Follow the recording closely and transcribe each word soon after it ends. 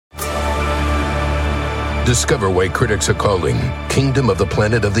Discover why critics are calling Kingdom of the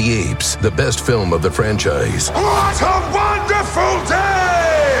Planet of the Apes the best film of the franchise. What a wonderful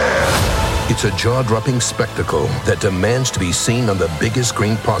day! It's a jaw-dropping spectacle that demands to be seen on the biggest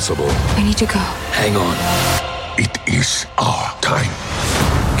screen possible. I need to go. Hang on. It is our time.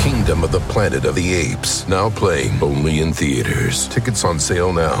 Kingdom of the Planet of the Apes. Now playing only in theaters. Tickets on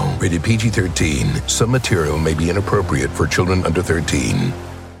sale now. Rated PG-13. Some material may be inappropriate for children under 13.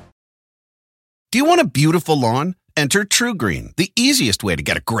 Do you want a beautiful lawn? Enter TruGreen, the easiest way to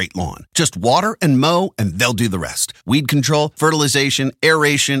get a great lawn. Just water and mow, and they'll do the rest. Weed control, fertilization,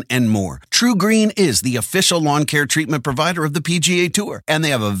 aeration, and more. TruGreen is the official lawn care treatment provider of the PGA Tour, and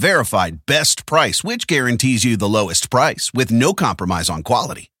they have a verified best price, which guarantees you the lowest price with no compromise on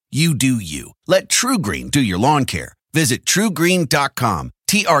quality. You do you. Let TruGreen do your lawn care. Visit TruGreen.com,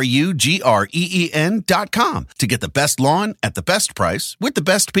 TruGreen.com, to get the best lawn at the best price with the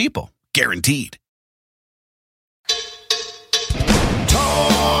best people. Guaranteed.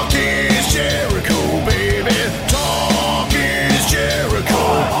 Talk is Jericho, baby. Talk is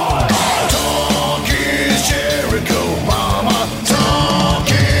Jericho. Talk is Jericho, mama. Talk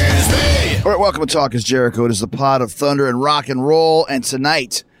is me. All right, welcome to Talk is Jericho. It is the pod of thunder and rock and roll. And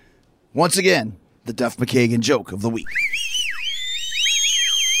tonight, once again, the Duff McKagan joke of the week.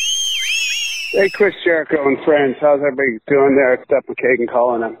 Hey, Chris Jericho and friends. How's everybody doing there? It's Duff McKagan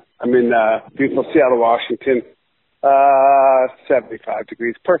calling. I'm in beautiful Seattle, Washington. 75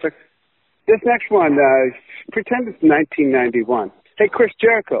 degrees. Perfect. This next one, pretend it's 1991. Hey, Chris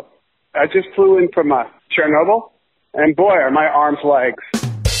Jericho. I just flew in from Chernobyl, and boy, are my arms legs.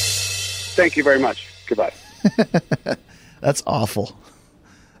 Thank you very much. Goodbye. That's awful.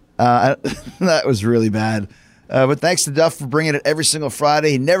 That was really bad. But thanks to Duff for bringing it every single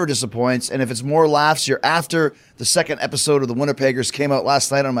Friday. He never disappoints. And if it's more laughs, you're after the second episode of The Winnipeggers came out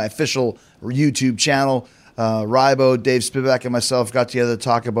last night on my official YouTube channel. Rybo, Dave Spivak, and myself got together to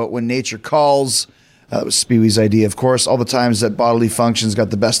talk about When Nature Calls. That was Speewy's idea, of course. All the times that bodily functions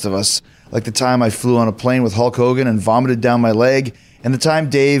got the best of us. Like the time I flew on a plane with Hulk Hogan and vomited down my leg. And the time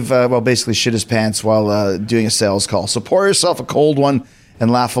Dave, basically shit his pants while doing a sales call. So pour yourself a cold one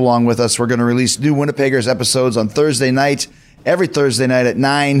and laugh along with us. We're going to release new Winnipeggers episodes on Thursday night, every Thursday night at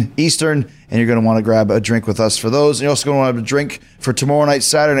 9 Eastern, and you're going to want to grab a drink with us for those. And you're also going to want to have a drink for tomorrow night's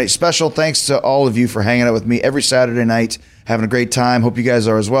Saturday night special. Thanks to all of you for hanging out with me every Saturday night, having a great time. Hope you guys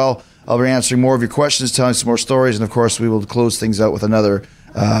are as well. I'll be answering more of your questions, telling some more stories, and of course, we will close things out with another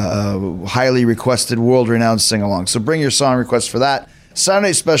highly requested, world-renowned sing-along. So bring your song requests for that.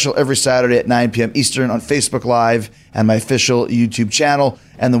 Saturday special every Saturday at 9 p.m. Eastern on Facebook Live and my official YouTube channel,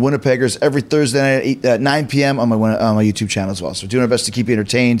 and the Winnipeggers every Thursday night at 9 p.m. on my YouTube channel as well. So we're doing our best to keep you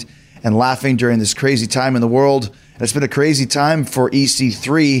entertained and laughing during this crazy time in the world. And it's been a crazy time for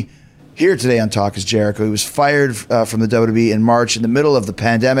EC3 here today on Talk is Jericho. He was fired from the WWE in March in the middle of the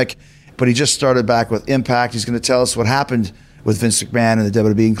pandemic, but he just started back with Impact. He's going to tell us what happened with Vince McMahon and the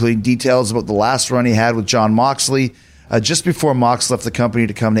WWE, including details about the last run he had with Jon Moxley, just before Mox left the company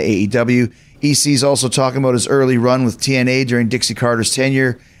to come to AEW. EC's also talking about his early run with TNA during Dixie Carter's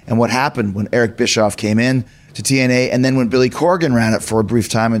tenure and what happened when Eric Bischoff came in to TNA, and then when Billy Corgan ran it for a brief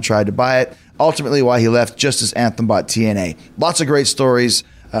time and tried to buy it, ultimately why he left just as Anthem bought TNA. Lots of great stories.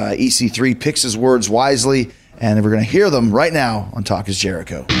 EC3 picks his words wisely, and we're going to hear them right now on Talk is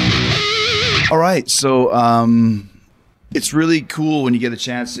Jericho. All right, so it's really cool when you get a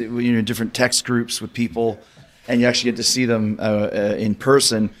chance, when you're in different text groups with people, and you actually get to see them in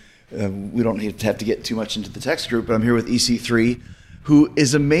person. We don't have to get too much into the text group, but I'm here with EC3, who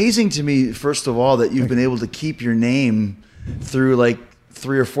is amazing to me, first of all, that you've been able to keep your name through like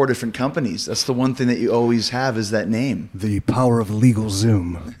 3 or 4 different companies. That's the one thing that you always have is that name. The power of legal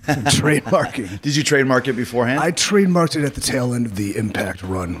Zoom. Trademarking. Did you trademark it beforehand? I trademarked it at the tail end of the Impact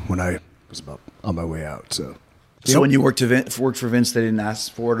run when I was about on my way out. So when you worked for Vince, they didn't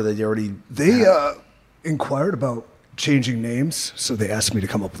ask for it, or they already... They inquired about changing names, so they asked me to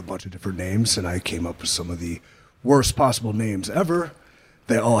come up with a bunch of different names, and I came up with some of the worst possible names ever.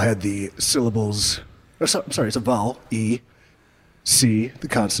 They all had the syllables, it's a vowel, E, C, the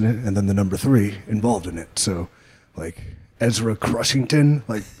consonant, and then the number 3 involved in it. So, like, Ezra Crushington,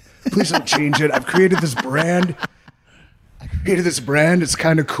 like, please don't change it. I've created this brand. It's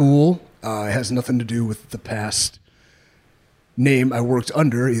kind of cool. It has nothing to do with the past name I worked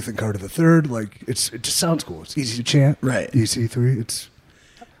under, Ethan Carter III. Like, it just sounds cool. It's easy to chant. Right. EC3.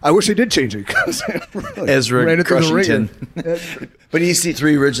 I wish they did change it. Ezra Crushington. But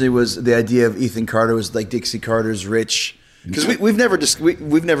EC3 originally was the idea of Ethan Carter was like Dixie Carter's rich Because we've never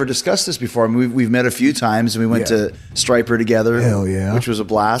discussed this before. I mean, we've met a few times, and we went to Striper together. Hell yeah. Which was a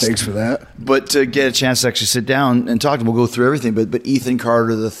blast. Thanks for that. But to get a chance to actually sit down and talk, we'll go through everything. But Ethan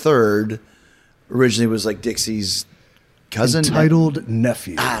Carter III originally was like Dixie's cousin, Entitled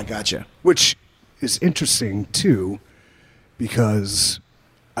nephew. Ah, gotcha. Which is interesting too, because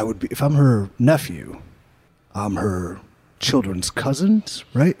I would be, if I'm her nephew, I'm her children's cousins,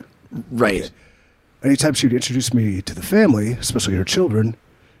 right? Right. Okay. Anytime she'd introduce me to the family, especially her children,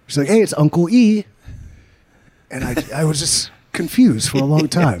 she's like, "Hey, it's Uncle E," and I was just confused for a long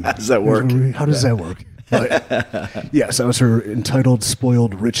time. How does that work? How does that work? But, yes, I was her entitled,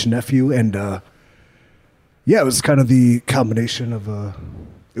 spoiled, rich nephew, and yeah, it was kind of the combination of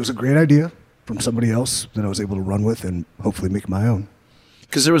it was a great idea from somebody else that I was able to run with and hopefully make my own.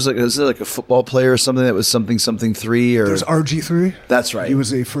 Because was there like a football player or something that was something 3 or There's RG3. That's right. He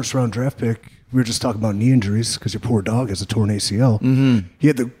was a first round draft pick. We were just talking about knee injuries because your poor dog has a torn ACL. Mm-hmm. He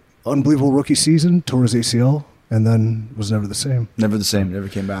had the unbelievable rookie season, tore his ACL, and then was never the same. Never the same. Never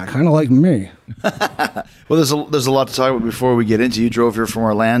came back. Kind of like me. Well, there's a lot to talk about before we get into. You drove here from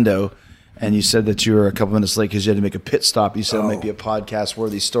Orlando, and you said that you were a couple minutes late because you had to make a pit stop. You said it might be a podcast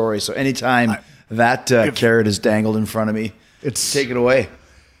worthy story. So anytime that carrot is dangled in front of me, take it away.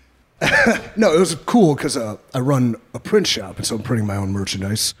 No, it was cool because I run a print shop, and so I'm printing my own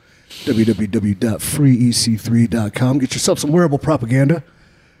merchandise. www.freeec3.com. Get yourself some wearable propaganda.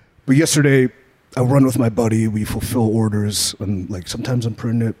 But yesterday, I run with my buddy. We fulfill orders, and like sometimes I'm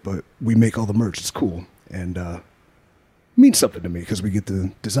printing it, but we make all the merch. It's cool, and it means something to me because we get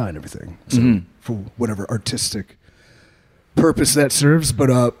to design everything. So for whatever artistic purpose that serves.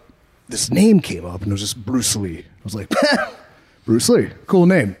 But this name came up, and it was just Bruce Lee. I was like, Bruce Lee, cool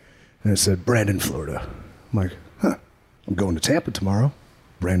name. And it said Brandon, Florida. I'm like, I'm going to Tampa tomorrow.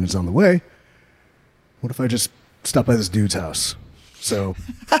 Brandon's on the way. What if I just stop by this dude's house? So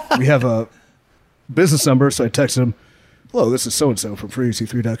we have a business number, so I texted him, "Hello, this is so-and-so from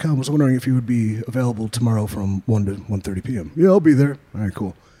freeec3.com. I was wondering if you would be available tomorrow from 1 to 1:30 p.m. Yeah, I'll be there. All right,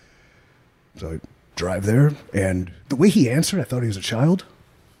 cool. So I drive there, and the way he answered, I thought he was a child.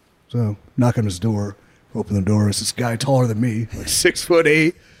 So knock on his door, open the door. It's this guy taller than me, like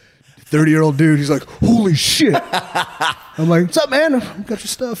 6'8", 30-year-old dude. He's like, "Holy shit." I'm like, "What's up, man? Got your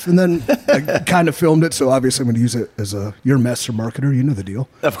stuff." And then I kind of filmed it, so obviously I'm going to use it as you're a master marketer. You know the deal.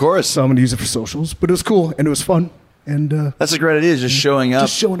 Of course. So I'm going to use it for socials. But it was cool, and it was fun. And that's a great idea, just showing up.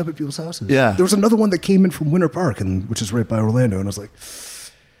 Just showing up at people's houses. Yeah. There was another one that came in from Winter Park, which is right by Orlando, and I was like,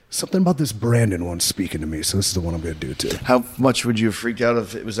 something about this Brandon one speaking to me, so this is the one I'm going to do it to. How much would you have freaked out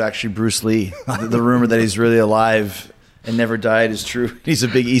if it was actually Bruce Lee? The rumor that he's really alive and never died is true. He's a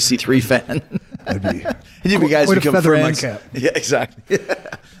big EC3 fan. That'd be and you guys quite a become feather friends. in my cap. Yeah, exactly.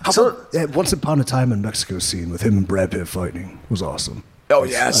 So, Once Upon a Time in Mexico scene with him and Brad Pitt fighting was awesome. Oh,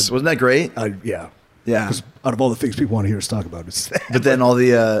 yes. Wasn't that great? Yeah. Yeah. Because out of all the things people want to hear us talk about, it's that. But then all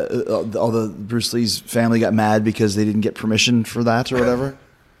the Bruce Lee's family got mad because they didn't get permission for that or whatever.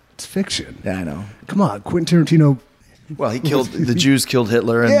 It's fiction. Yeah, I know. Come on, Quentin Tarantino. Well, the Jews killed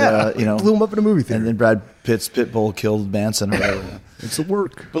Hitler, and blew him up in a movie theater. and then Brad Pitt's Pitbull killed Manson or whatever. It's a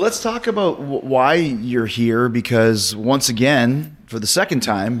work. But let's talk about why you're here, because once again, for the second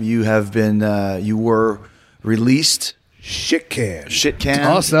time, you have been you were released. Shit can.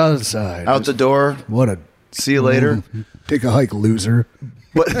 Tossed outside. out the door. What a. See you later. Take a hike, loser.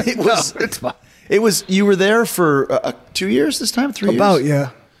 But it was. It's fine. It was. You were there for 2 years this time. 3 years. About,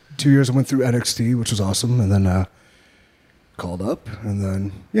 yeah. 2 years I went through NXT, which was awesome, and then called up, and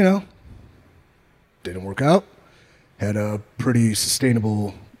then, didn't work out. Had a pretty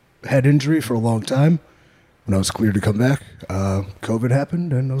sustainable head injury for a long time. When I was cleared to come back, COVID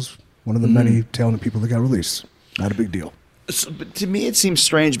happened, and I was one of the many talented people that got released. Not a big deal. So, but to me, it seems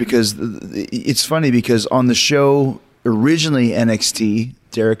strange because it's funny because on the show originally NXT,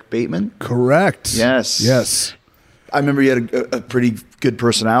 Derek Bateman. Correct. Yes. I remember you had a pretty good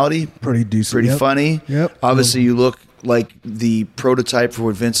personality. Pretty decent. Pretty funny. Yep. Obviously, you look like the prototype for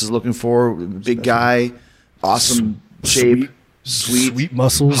what Vince is looking for. Big guy, awesome shape, sweet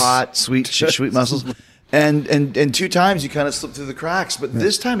muscles, hot, sweet muscles. And 2 times you kind of slipped through the cracks. But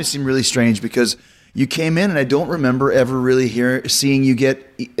this time it seemed really strange because you came in and I don't remember ever really seeing you get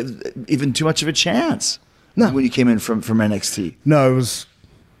even too much of a chance. No. When you came in from NXT. No, it was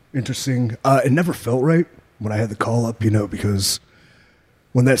interesting. It never felt right when I had the call up, because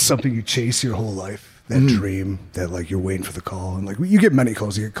when that's something you chase your whole life, that dream that like you're waiting for the call, and like you get many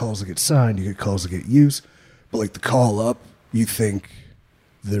calls. You get calls that get signed, you get calls that get used, but like the call up, you think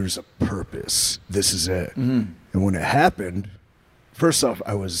there's a purpose. This is it. And when it happened, first off,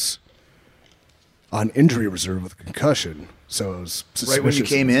 I was on injury reserve with a concussion. So I was suspicious. Right when you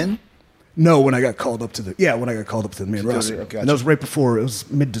came in? No, when I got called up to the main roster. gotcha. And that was right before, it was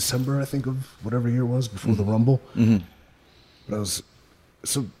mid-December, I think, of whatever year it was, before the Rumble. Mm-hmm.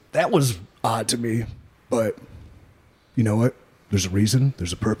 So that was odd to me, but you know what? There's a reason,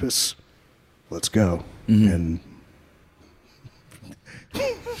 there's a purpose. Let's go. And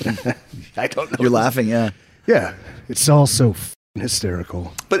I don't know. You're laughing, yeah. Yeah, it's all so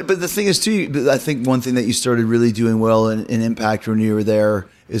hysterical. But the thing is, too, I think one thing that you started really doing well in Impact when you were there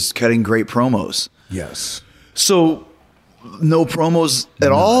is cutting great promos. Yes. So, no promos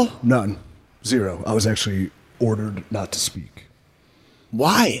at all? None. Zero. I was actually ordered not to speak.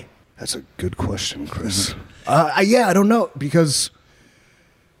 Why? That's a good question, Chris. I don't know, because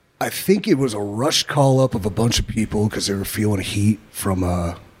I think it was a rush call up of a bunch of people because they were feeling heat from,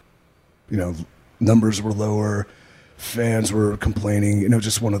 numbers were lower, fans were complaining,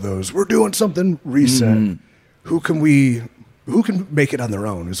 just one of those, we're doing something, reset. Mm-hmm. Who can make it on their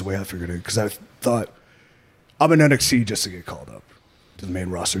own is the way I figured it, because I thought I'm in NXT just to get called up to the main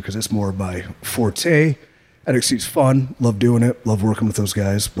roster because it's more of my forte. NXT's fun, love doing it, love working with those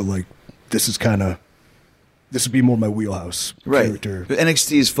guys, but this would be more my wheelhouse character. But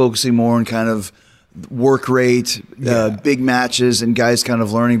NXT is focusing more on kind of work rate, big matches, and guys kind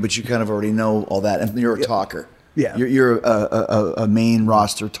of learning, but you kind of already know all that, and you're a talker. Yeah. You're a main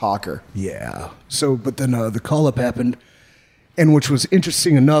roster talker. Yeah. So, but then the call-up happened, and which was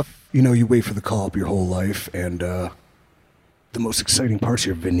interesting enough, you wait for the call-up your whole life, and the most exciting part's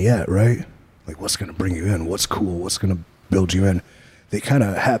your vignette, right? What's going to bring you in? What's cool? What's going to build you in? They kind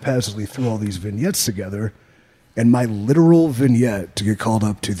of haphazardly threw all these vignettes together, and my literal vignette to get called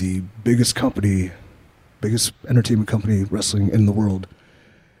up to the biggest entertainment company wrestling in the world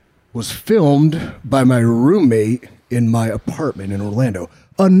was filmed by my roommate in my apartment in Orlando.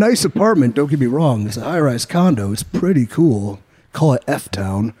 A nice apartment, don't get me wrong. It's a high-rise condo. It's pretty cool. Call it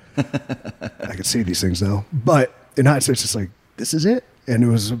F-Town. I could say these things, though. But in hindsight, it's just this is it? And it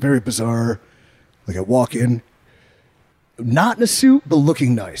was very bizarre. I walk in, not in a suit, but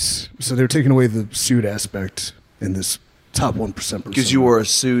looking nice. So they're taking away the suit aspect in this top 1% persona. Because you wore a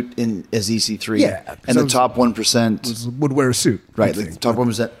suit as EC3. Yeah. And the top 1% would wear a suit. Right. The top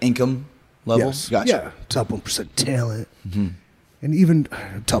 1% income level? Yes. Gotcha. Yeah. Top 1% talent. Mm-hmm. And even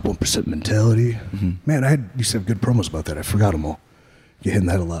top 1% mentality. Mm-hmm. Man, I used to have good promos about that. I forgot them all. Get hitting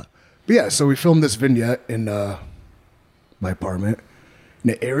that a lot. But yeah, so we filmed this vignette in my apartment.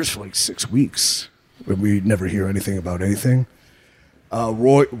 And it airs for 6 weeks. We never hear anything about anything.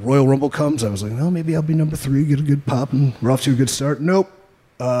 Royal Rumble comes. I was like, maybe I'll be number 3, get a good pop, and we're off to a good start. Nope.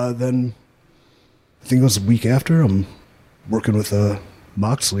 Then I think it was a week after, I'm working with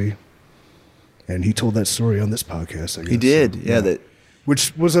Moxley, and he told that story on this podcast, I guess. He did, yeah.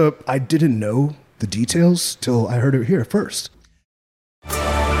 Which was I didn't know the details till I heard it here first.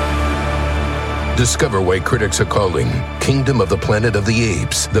 Discover why critics are calling Kingdom of the Planet of the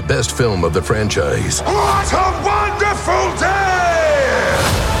Apes the best film of the franchise. What a wonderful day!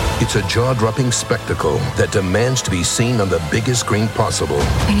 It's a jaw-dropping spectacle that demands to be seen on the biggest screen possible.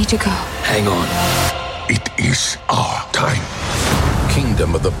 We need to go. Hang on. It is our time.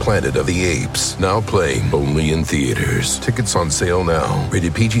 Kingdom of the Planet of the Apes, now playing only in theaters. Tickets on sale now.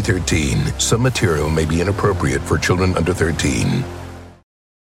 Rated PG-13. Some material may be inappropriate for children under 13.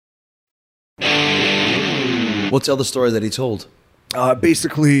 Well, tell the story that he told.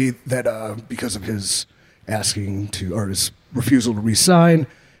 Basically, that because of his his refusal to resign,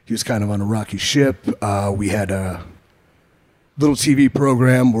 he was kind of on a rocky ship. We had a little TV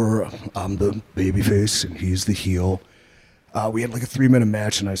program where I'm the babyface and he's the heel. We had a 3-minute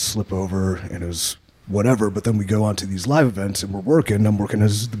match, and I slip over, and it was whatever. But then we go on to these live events, and we're working. I'm working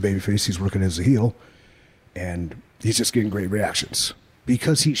as the babyface. He's working as the heel. And he's just getting great reactions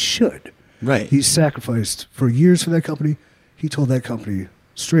because he should. Right. He's sacrificed for years for that company. He told that company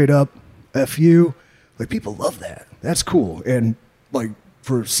straight up, F you. People love that. That's cool. And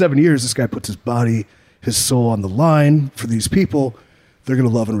for 7 years, this guy puts his body, his soul on the line for these people. They're going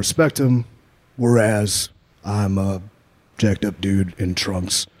to love and respect him. Whereas I'm a jacked up dude in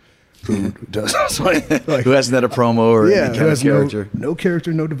trunks who does who hasn't had a promo or any kind of character. No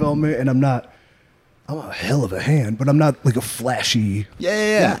character, no development. And I'm a hell of a hand, but I'm not a flashy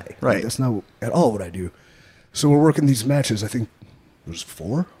guy. Right. That's not at all what I do. So we're working these matches. I think there's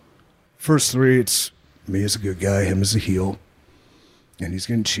 4. First 3, it's me as a good guy, him as a heel, and he's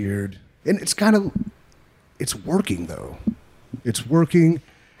getting cheered. And it's working though. It's working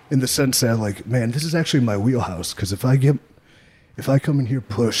in the sense that man, this is actually my wheelhouse. Because if I come in here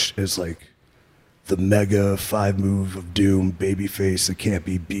pushed as the mega 5-move of doom babyface that can't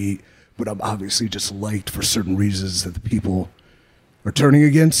be beat, but I'm obviously just liked for certain reasons that the people are turning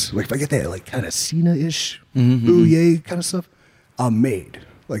against. Like if I get that like kind of Cena-ish, ooh yay kind of stuff, I'm made.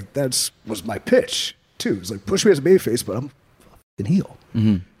 Like was my pitch too. It's like push me as a babyface, but I'm a fucking heel.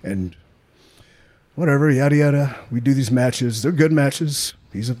 And whatever, yada yada. We do these matches. They're good matches.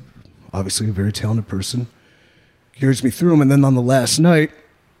 He's obviously a very talented person. Carries me through them, and then on the last night,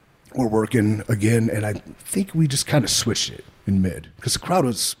 we're working again, and I think we just kind of switched it in mid because the crowd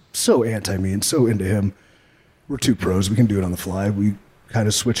was so anti me and so into him. We're two pros. We can do it on the fly. We kind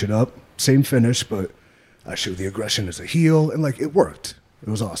of switch it up. Same finish, but I show the aggression as a heel, and like it worked. It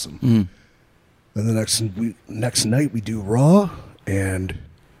was awesome. Then the next night we do Raw, and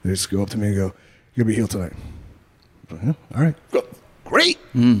they just go up to me and go, "You're gonna be heel tonight." Like, yeah, all right, great,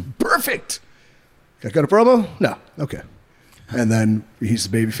 perfect. I got a promo? No, okay. And then he's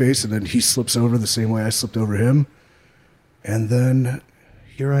the babyface, and then he slips over the same way I slipped over him, and then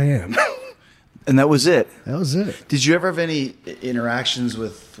here I am. And that was it. That was it. Did you ever have any interactions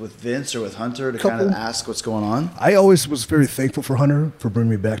with Vince or with Hunter to kind of ask what's going on? I always was very thankful for Hunter for bringing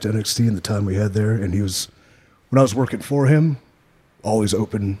me back to NXT and the time we had there. And he was, when I was working for him, always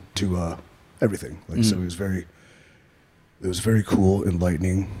open to everything. Like so, it was very cool,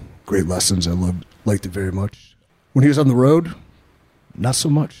 enlightening, great lessons. I liked it very much. When he was on the road, not so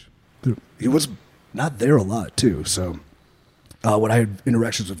much. He was not there a lot too. So when I had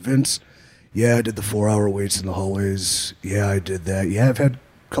interactions with Vince. Yeah, I did the 4-hour waits in the hallways. Yeah, I did that. Yeah, I've had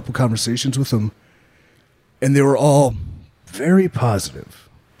a couple conversations with him, and they were all very positive.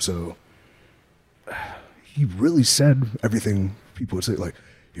 So he really said everything people would say, like,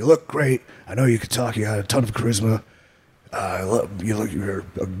 you look great. I know you could talk. You got a ton of charisma. You're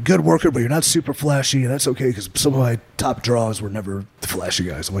a good worker, but you're not super flashy, and that's okay because some of my top draws were never the flashy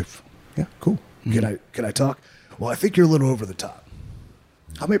guys. I'm like, yeah, cool. Can I talk? Well, I think you're a little over the top.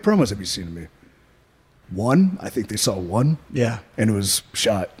 How many promos have you seen of me? One. I think they saw one. Yeah. And it was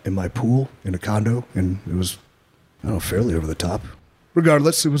shot in my pool in a condo, and it was, I don't know, fairly over the top.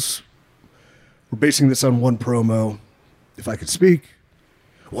 Regardless, we're basing this on one promo. If I could speak,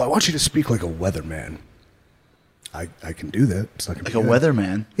 well, I want you to speak like a weatherman. I can do that. It's not gonna Like be a good.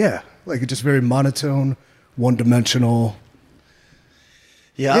 weatherman? Yeah. Like it's just very monotone, one-dimensional.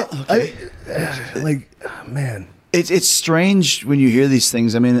 Yeah. Okay. Man. It's strange when you hear these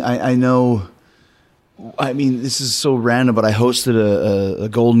things. I mean, I know. I mean, this is so random, but I hosted a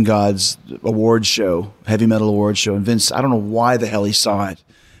Golden Gods award show, heavy metal award show, and Vince, I don't know why the hell he saw it,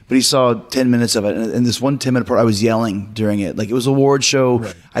 but he saw 10 minutes of it, and this one 10-minute part, I was yelling during it, like it was an award show.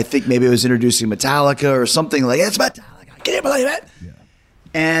 Right. I think maybe I was introducing Metallica or something like, it's Metallica, can you believe it? Yeah.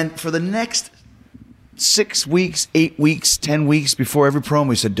 And for the next 6 weeks, 8 weeks, 10 weeks before every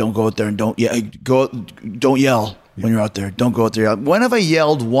promo, he said, "Don't go out there and don't yell when you're out there. Don't go out there." When have I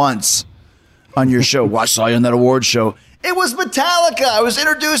yelled once on your show? Well, I saw you on that award show. It was Metallica. I was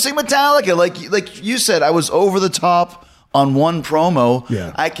introducing Metallica. Like you said, I was over the top on one promo.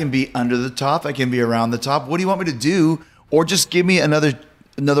 Yeah. I can be under the top. I can be around the top. What do you want me to do? Or just give me another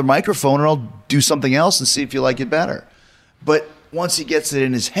microphone and I'll do something else and see if you like it better. But once he gets it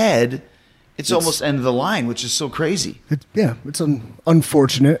in his head, it's almost end of the line, which is so crazy. It's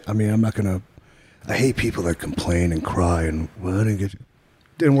unfortunate. I mean, I hate people that complain and cry and, well,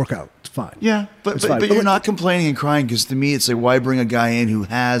 didn't work out. It's fine. Yeah, but you're not complaining and crying because to me, it's like, why bring a guy in who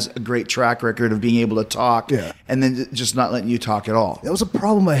has a great track record of being able to talk and then just not letting you talk at all? That was a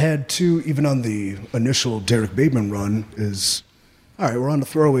problem I had, too, even on the initial Derek Bateman run is, all right, we're on a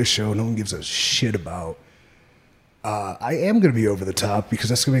throwaway show. No one gives a shit about. I am going to be over the top because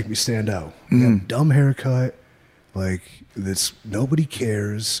that's going to make me stand out. Dumb haircut. Like, nobody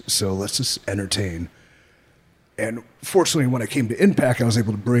cares, so let's just entertain. And fortunately, when I came to Impact, I was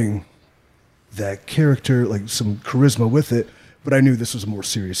able to bring that character, like some charisma with it, but I knew this was a more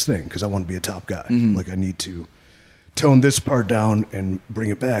serious thing because I want to be a top guy. Like, I need to tone this part down and bring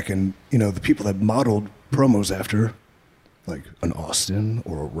it back. And, the people that modeled promos after, like an Austin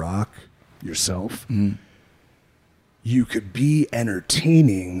or a Rock, yourself, you could be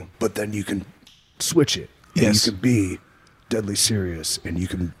entertaining, but then you can switch it. Yes. You can be deadly serious, and you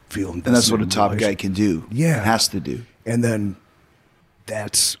can feel invested. And that's what a top guy can do. Yeah. Has to do. And then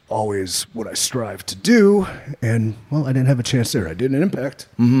that's always what I strive to do. And, well, I didn't have a chance there. I did an Impact.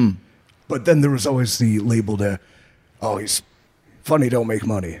 But then there was always the label that, oh, he's funny, don't make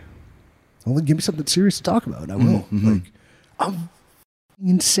money. Well, then give me something serious to talk about, and I will. Like, I'm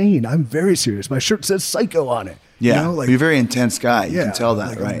insane. I'm very serious. My shirt says Psycho on it. Yeah. You're a very intense guy. You can tell that,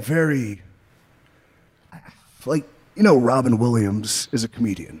 like, right? I'm very... Like, Robin Williams is a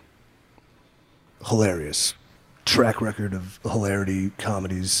comedian. Hilarious. Track record of hilarity,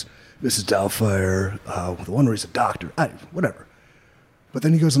 comedies. Mrs. Doubtfire, the one where he's a doctor, whatever. But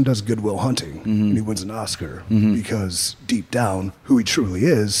then he goes and does Good Will Hunting, and he wins an Oscar because deep down, who he truly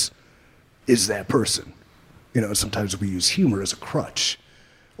is that person. You know, sometimes we use humor as a crutch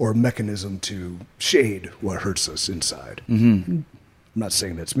or a mechanism to shade what hurts us inside. I'm not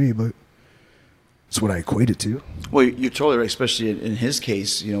saying that's me, but it's what I equate it to. Well, you're totally right, especially in his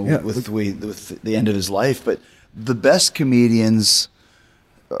case, you know, with the end of his life. But the best comedians,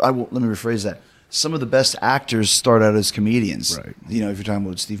 let me rephrase that. Some of the best actors start out as comedians. Right. You know, if you're talking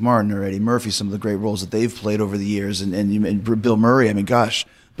about Steve Martin or Eddie Murphy, some of the great roles that they've played over the years, and Bill Murray. I mean, gosh,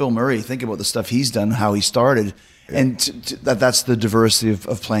 Bill Murray. Think about the stuff he's done, how he started, and that's the diversity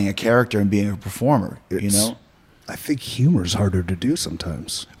of playing a character and being a performer. You know, I think humor is harder to do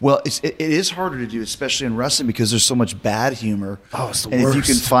sometimes. Well, it is harder to do, especially in wrestling, because there's so much bad humor. Oh, it's the and worst. If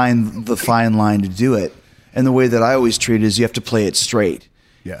you can find the fine line to do it, and the way that I always treat it is you have to play it straight.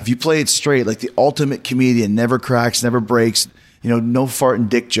 Yeah. If you play it straight, like the ultimate comedian, never cracks, never breaks, you know, no fart and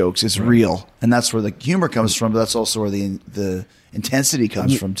dick jokes. It's real. And that's where the humor comes from, but that's also where the intensity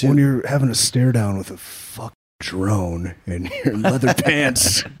comes from, too. When you're having a stare down with a fucking drone and you're in leather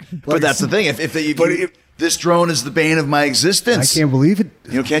pants. But that's the thing. If this drone is the bane of my existence. I can't believe it.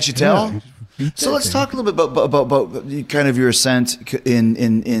 You know, can't you tell? Yeah, so let's talk a little bit about kind of your ascent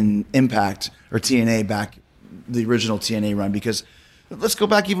in Impact or TNA back, the original TNA run, because let's go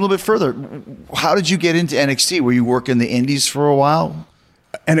back even a little bit further. How did you get into NXT? Were you working the indies for a while?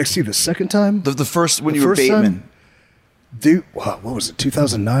 NXT the second time? The first, when you were Bateman. Dude, what was it,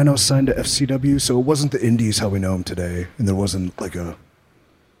 2009 I was signed to FCW, so it wasn't the indies how we know them today, and there wasn't like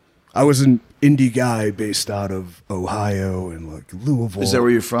I was an indie guy based out of Ohio and like Louisville. Is that where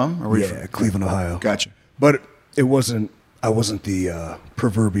you're from? Or yeah, Cleveland, Ohio. Gotcha. But I wasn't the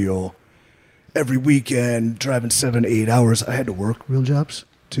proverbial every weekend driving 7-8 hours. I had to work real jobs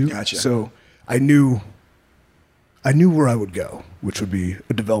too. Gotcha. So I knew where I would go, which would be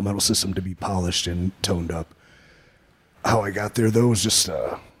a developmental system to be polished and toned up. How I got there though was just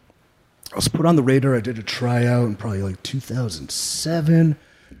I was put on the radar. I did a tryout in probably like 2007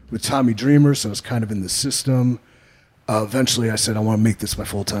 with Tommy Dreamer, so I was kind of in the system. Eventually I said, I want to make this my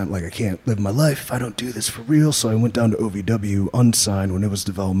full time. Like, I can't live my life if I don't do this for real. So I went down to OVW unsigned when it was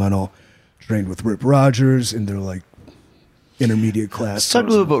developmental, trained with Rip Rogers in their like intermediate class. Let's talk a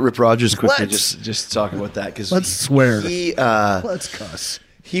little about Rip Rogers quickly. Just talk about that, because let's swear. Let's cuss.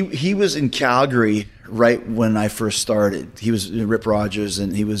 He was in Calgary right when I first started. He was Rip Rogers,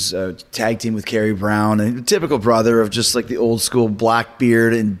 and he was tag team with Kerry Brown, and a typical brother of just like the old school black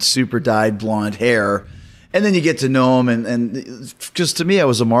beard and super dyed blonde hair. And then you get to know him, and just to me, I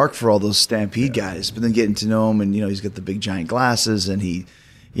was a mark for all those Stampede guys. But then getting to know him, and you know, he's got the big giant glasses, and he,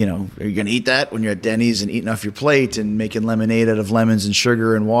 you know, are you going to eat that when you're at Denny's and eating off your plate and making lemonade out of lemons and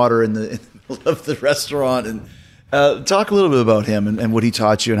sugar and water in the middle of the restaurant? And talk a little bit about him and what he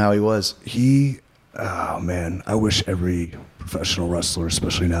taught you and how he was. Oh man, I wish every professional wrestler,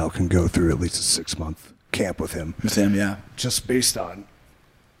 especially now, can go through at least a 6-month camp with him. With him, yeah. Just based on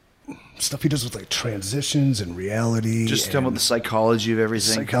stuff he does with like transitions and reality. Just talking about the psychology of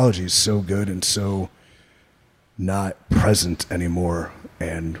everything. Psychology is so good and so not present anymore.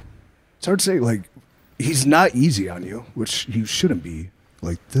 And it's hard to say, like, he's not easy on you, which he shouldn't be.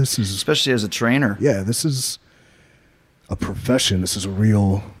 Like, this is... Especially as a trainer. Yeah, this is a profession. This is a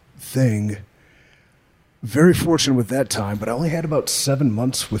real thing. Very fortunate with that time, but I only had about 7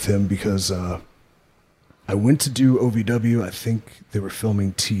 months with him because I went to do OVW. I think they were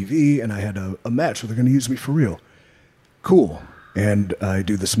filming TV, and I had a match where they're going to use me for real. Cool. And I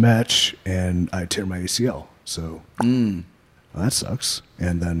do this match, and I tear my ACL. So well, that sucks.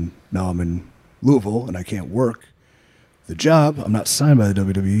 And then now I'm in Louisville, and I can't work the job. I'm not signed by the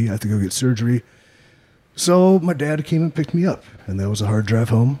WWE. I have to go get surgery. So my dad came and picked me up, and that was a hard drive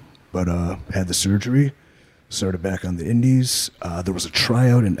home. But had the surgery, started back on the indies. There was a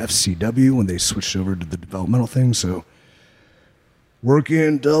tryout in FCW when they switched over to the developmental thing. So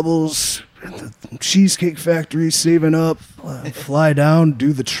working doubles at the Cheesecake Factory, saving up, fly down,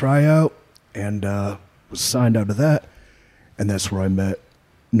 do the tryout, and was signed out of that. And that's where I met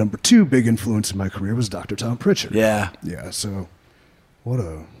number 2 big influence in my career was Dr. Tom Pritchard. Yeah. Yeah, so what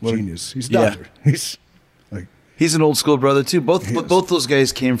a genius. He's a doctor. Yeah. He's an old school brother too. Both those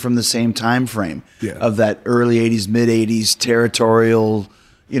guys came from the same time frame of that early 80s, mid 80s territorial,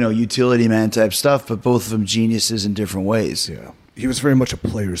 you know, utility man type stuff, but both of them geniuses in different ways. Yeah. He was very much a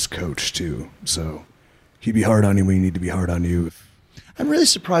player's coach too. So he'd be hard on you when you need to be hard on you. I'm really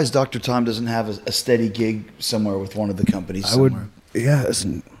surprised Dr. Tom doesn't have a steady gig somewhere with one of the companies somewhere.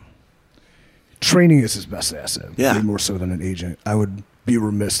 Training is his best asset. Yeah. Way more so than an agent. I would be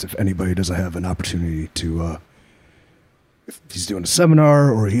remiss if anybody doesn't have an opportunity to, if he's doing a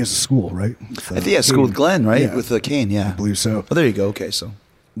seminar or he has a school, right? I think he has school with Glenn, right? Yeah. With Kane, yeah. I believe so. Oh, there you go. Okay, so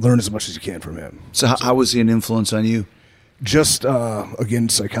Learn as much as you can from him. So how was he an influence on you? Just, again,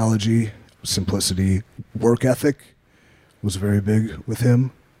 psychology, simplicity, work ethic was very big with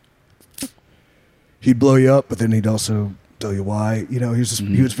him. He'd blow you up, but then he'd also tell you why. You know, he was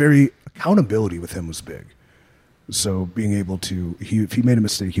very, accountability with him was big. So being able to, if he made a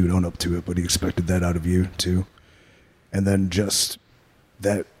mistake, he would own up to it, but he expected that out of you too. And then just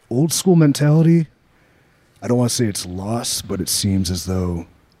that old school mentality, I don't want to say it's lost, but it seems as though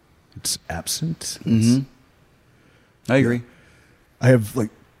it's absent. Mm-hmm. I agree. I have like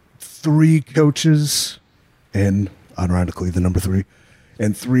 3 coaches, and ironically the number 3,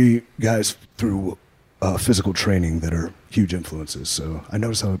 and 3 guys through physical training that are huge influences. So I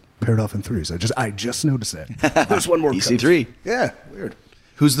noticed how it paired off in 3s. I just noticed that. There's one more EC3. Yeah, weird.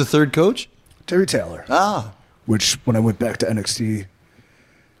 Who's the third coach? Terry Taylor. Ah. Which, when I went back to NXT,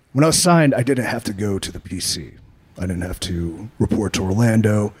 when I was signed, I didn't have to go to the PC. I didn't have to report to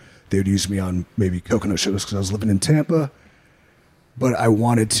Orlando. They would use me on maybe coconut shows because I was living in Tampa. But I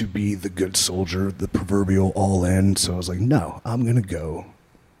wanted to be the good soldier, the proverbial all-in. So I was like, no, I'm going to go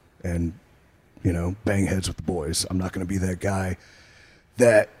and, you know, bang heads with the boys. I'm not going to be that guy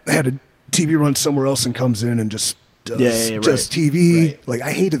that had a TV run somewhere else and comes in and just does just TV. Right. Like,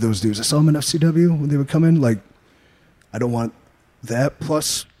 I hated those dudes. I saw them in FCW when they would come in. Like, I don't want that.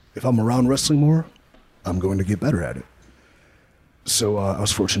 Plus, if I'm around wrestling more, I'm going to get better at it. So I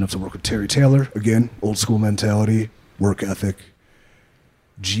was fortunate enough to work with Terry Taylor. Again, old school mentality, work ethic,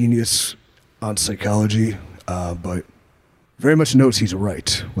 genius on psychology, but very much knows he's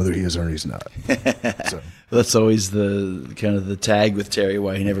right, whether he is or he's not. So. That's always the kind of the tag with Terry,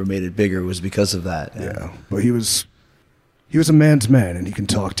 why he never made it bigger was because of that. Yeah, but he was a man's man, and he can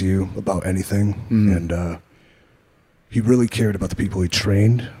talk to you about anything, and he really cared about the people he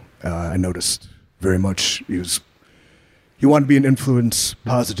trained. I noticed very much he wanted to be an influence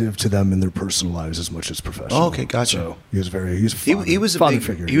positive to them in their personal lives as much as professional. Oh, okay, gotcha. So he was a father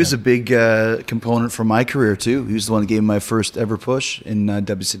figure. He was a big component for my career too. He was the one that gave me my first ever push in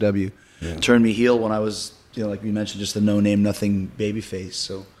WCW. Yeah. Turned me heel when I was, you know, like we mentioned, just a no-name, nothing babyface.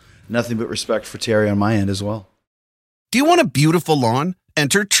 So nothing but respect for Terry on my end as well. Do you want a beautiful lawn?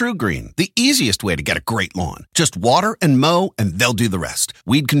 Enter TruGreen, the easiest way to get a great lawn. Just water and mow, and they'll do the rest.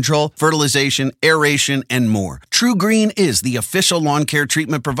 Weed control, fertilization, aeration, and more. TruGreen is the official lawn care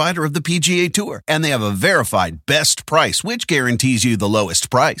treatment provider of the PGA Tour, and they have a verified best price, which guarantees you the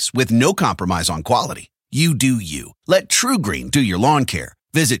lowest price with no compromise on quality. You do you. Let TruGreen do your lawn care.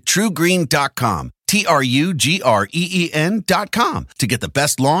 Visit TruGreen.com, TruGreen.com, to get the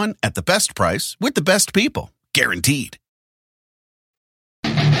best lawn at the best price with the best people. Guaranteed.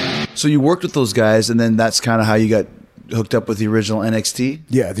 So you worked with those guys, and then that's kind of how you got hooked up with the original NXT?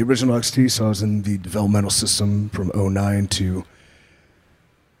 Yeah, the original NXT. So I was in the developmental system from 2009 till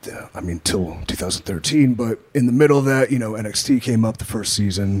 2013. But in the middle of that, you know, NXT came up the first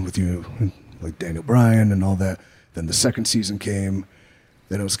season with you, like Daniel Bryan and all that. Then the second season came.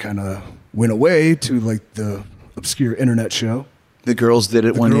 Then it was kind of went away to like the obscure internet show. The girls did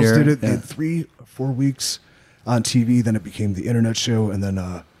it one year. The girls did it. They had 3 or 4 weeks on TV. Then it became the internet show, and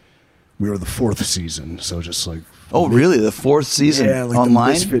then we were the 4th season. So just like really, the 4th season? Yeah, like online?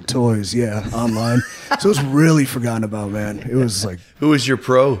 The Misfit Toys, yeah, online. So it was really forgotten about, man. It was like, who was your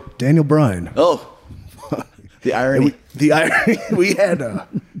pro? Daniel Bryan. Oh, the irony. The irony. We had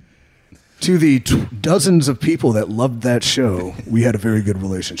to the dozens of people that loved that show. We had a very good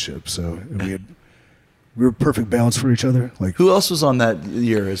relationship. So we were perfect balance for each other. Like, who else was on that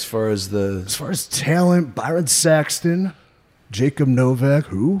year as far as talent? Byron Saxton, Jacob Novak,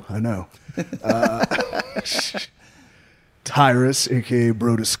 who I know, Tyrus, aka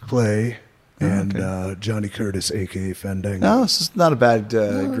Brodus Clay, and Johnny Curtis, aka Fandango. No, this is not a bad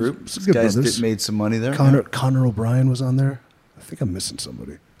group. Some good guys brothers. made some money there. Connor O'Brien was on there. I think I'm missing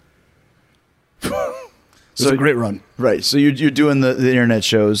somebody. So a great run, right? So you're doing the internet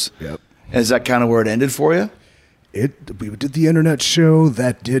shows. Yep. Is that kind of where it ended for you? We did the internet show.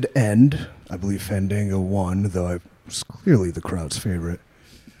 That did end. I believe Fandango won, though I was clearly the crowd's favorite.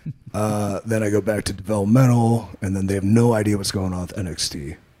 Then I go back to developmental, and then they have no idea what's going on with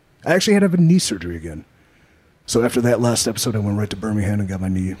NXT. I actually had to have a knee surgery again. So after that last episode, I went right to Birmingham and got my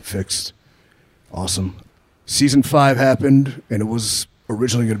knee fixed. Awesome. Season 5 happened, and it was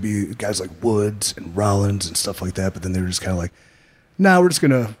originally going to be guys like Woods and Rollins and stuff like that, but then they were just kind of like, we're just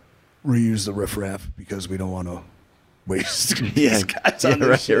going to reuse the riffraff because we don't want to waste these guys on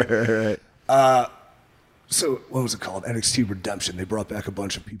this shit. Right. So what was it called? NXT Redemption. They brought back a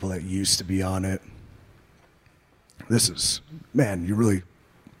bunch of people that used to be on it. This is, man, you're really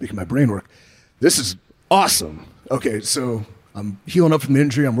making my brain work. This is awesome. Okay, so I'm healing up from the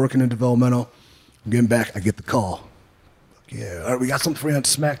injury. I'm working in developmental. I'm getting back. I get the call. Yeah, all right, we got something for you on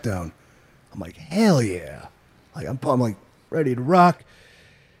SmackDown. I'm like, hell yeah. Like I'm like ready to rock.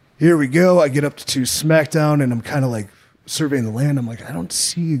 Here we go. I get up to SmackDown and I'm kind of like surveying the land. I'm like, I don't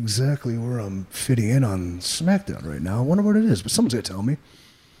see exactly where I'm fitting in on SmackDown right now. I wonder what it is, but someone's going to tell me.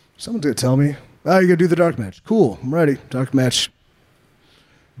 Someone's going to tell me. Oh, you're going to do the dark match. Cool. I'm ready. Dark match.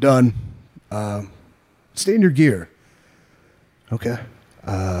 Done. Stay in your gear. Okay.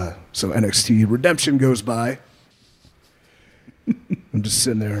 So NXT Redemption goes by. I'm just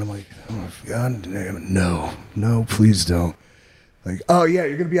sitting there and I'm like, oh, God damn it. No, please don't. Like, oh yeah,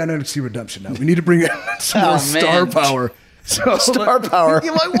 you're going to be on NXT Redemption now. We need to bring in some more star power. So, Star power.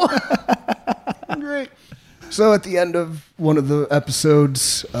 You're like, what? Great. So at the end of one of the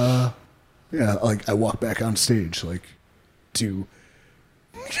episodes, like I walk back on stage, like to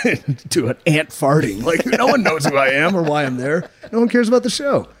an ant farting. Like no one knows who I am or why I'm there. No one cares about the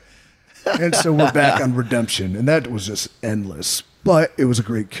show. And so we're back on Redemption, and that was just endless. But it was a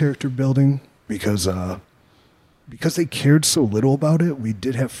great character building because they cared so little about it. We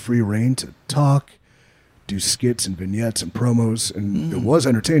did have free reign to talk, do skits and vignettes and promos, and it was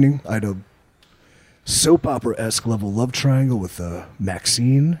entertaining. I had a soap opera-esque level love triangle with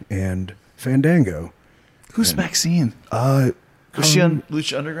Maxine and Fandango. Who's Maxine? Was she on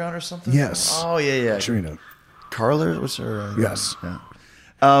Lucha Underground or something? Yes. Oh, yeah. Trina. Carla? What's her? Yes. Yeah.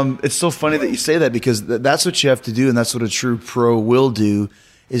 It's so funny that you say that because that's what you have to do, and that's what a true pro will do,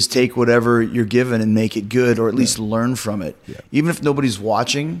 is take whatever you're given and make it good, or at least learn from it. Yeah. Even if nobody's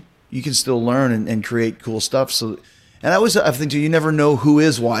watching, you can still learn and create cool stuff. So, and I think too, you never know who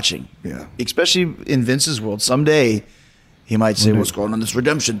is watching. Yeah. Especially in Vince's world. Someday he might say, "What's going on this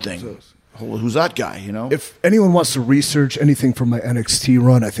Redemption thing? Who's that guy?" You know. If anyone wants to research anything from my NXT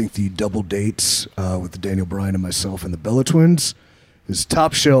run, I think the double dates with Daniel Bryan and myself and the Bella Twins is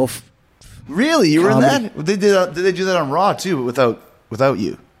top shelf. Really, you were in that? Did they do that on Raw too, but without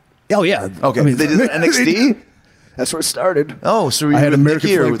you? Oh yeah. Okay. They did NXT. That's where it started. Oh, so I had American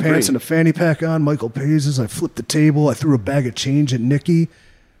Nikki flag pants and a fanny pack on. Michael Paises. I flipped the table. I threw a bag of change at Nikki.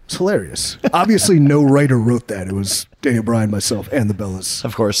 It's hilarious. Obviously, no writer wrote that. It was Daniel Bryan, myself, and the Bellas.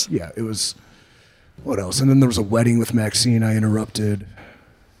 Of course. Yeah. It was. What else? And then there was a wedding with Maxine. I interrupted.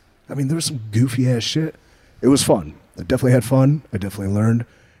 I mean, there was some goofy ass shit. It was fun. I definitely had fun. I definitely learned.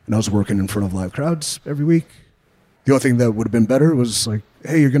 And I was working in front of live crowds every week. The only thing that would have been better was like,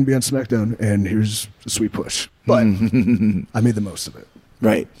 hey, you're going to be on SmackDown, and here's a sweet push. But I made the most of it.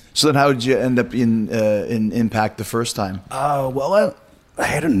 Right. So then how did you end up in Impact the first time? Well, I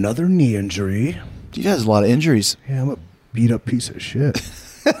had another knee injury. You guys have a lot of injuries. Yeah, I'm a beat-up piece of shit.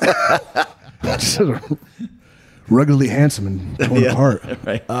 Ruggedly handsome and torn apart.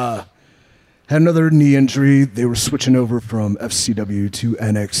 Right. Had another knee injury. They were switching over from FCW to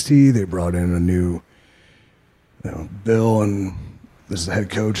NXT. They brought in a new Bill, and this is the head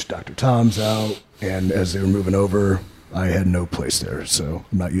coach. Dr. Tom's out. And as they were moving over, I had no place there. So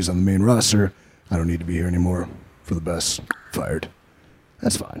I'm not used on the main roster. I don't need to be here anymore. For the best. Fired.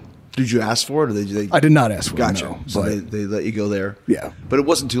 That's fine. Did you ask for it? Or I did not ask for gotcha. it. No, so they let you go there. Yeah. But it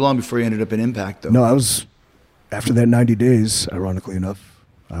wasn't too long before you ended up in Impact, though. No, I was, after that 90 days, ironically enough,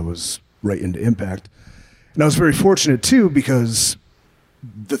 I was right into Impact. And I was very fortunate, too, because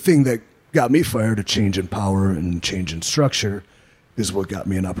the thing that got me fired, a change in power and change in structure, is what got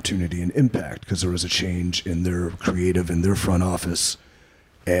me an opportunity in Impact, because there was a change in their creative, in their front office,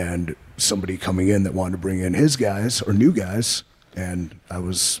 and somebody coming in that wanted to bring in his guys, or new guys, and I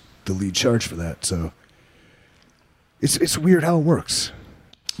was the lead charge for that. So it's weird how it works.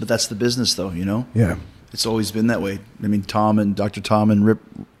 But that's the business, though, you know? Yeah. It's always been that way. I mean, Dr. Tom and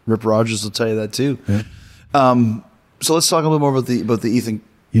Rip Rogers will tell you that, too. Yeah. So let's talk a little more about the Ethan.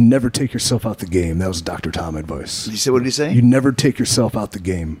 You never take yourself out the game. That was Dr. Tom advice. What did he say? You never take yourself out the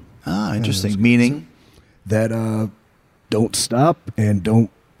game. Ah, interesting. Meaning? That don't stop and don't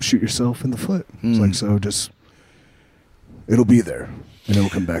shoot yourself in the foot. It's like, so just, it'll be there and it'll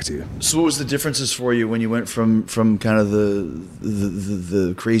come back to you. So what was the differences for you when you went from kind of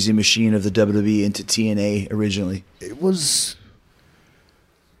the crazy machine of the WWE into TNA originally? It was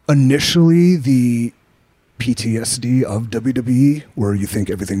initially the PTSD of WWE, where you think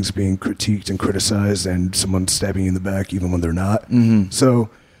everything's being critiqued and criticized and someone's stabbing you in the back even when they're not. Mm-hmm.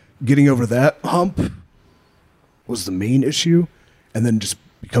 So getting over that hump was the main issue, and then just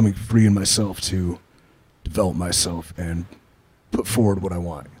becoming free in myself to develop myself and put forward what I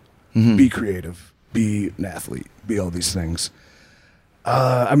want. Mm-hmm. Be creative. be an athlete, be all these things.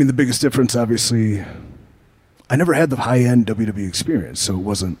 I mean, the biggest difference, obviously, I never had the high-end WWE experience, so it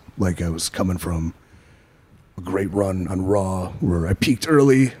wasn't like I was coming from a great run on Raw where I peaked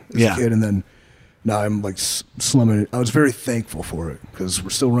early as a kid, and then now I'm like slumming it. I was very thankful for it because we're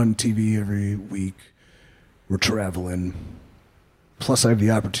still running TV every week. We're traveling. Plus, I have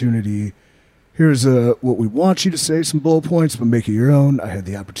the opportunity. Here's what we want you to say, some bullet points, but make it your own. I had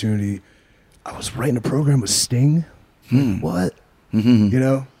the opportunity. I was writing a program with Sting. Like, what? You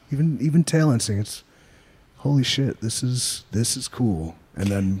know, even talent it's holy shit, this is cool. And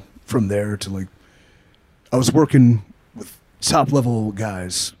then from there to like, I was working with top level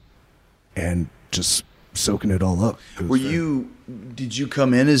guys and just soaking it all up. Did you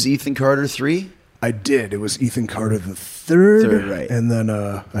come in as Ethan Carter 3? I did. It was Ethan Carter the third, right? And then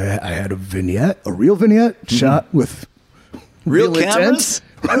I had a real vignette shot with real cameras.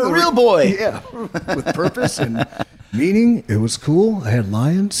 I'm a real boy. Yeah, with purpose and meaning. It was cool. I had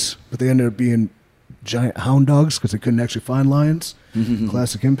lions, but they ended up being giant hound dogs because they couldn't actually find lions.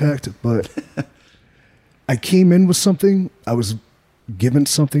 Classic Impact. But I came in with something. I was given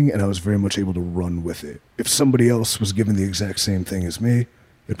something, and I was very much able to run with it. If somebody else was given the exact same thing as me,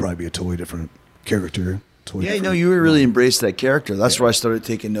 it'd probably be a totally different character. You really embraced that character. That's where I started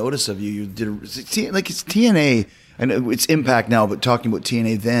taking notice of you. You did like it's TNA. I know it's Impact now, but talking about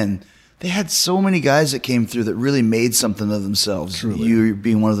TNA then, they had so many guys that came through that really made something of themselves. Truly. You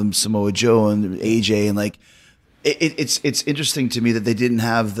being one of them, Samoa Joe and AJ, and like it's interesting to me that they didn't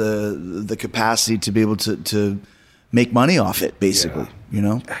have the capacity to be able to make money off it. Basically, you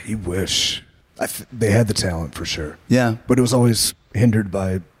know, you wish they had the talent for sure. Yeah, but it was always hindered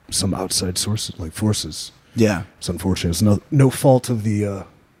by some outside sources, like forces. Yeah, it's unfortunate. It's no fault of the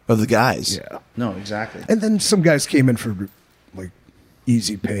guys. Yeah, no, exactly. And then some guys came in for like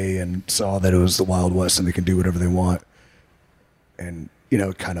easy pay and saw that it was the Wild West and they can do whatever they want, and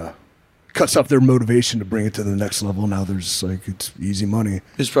it kind of cuts off their motivation to bring it to the next level. Now there's like it's easy money.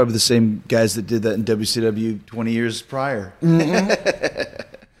 It's probably the same guys that did that in WCW 20 years prior.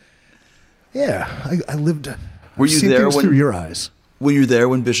 Yeah, I lived. Were you there through your eyes? Were you there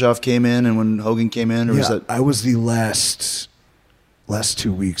when Bischoff came in and when Hogan came in? Or was that... I was the last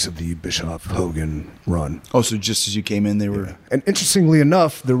 2 weeks of the Bischoff-Hogan run. Oh, so just as you came in, they were... Yeah. And interestingly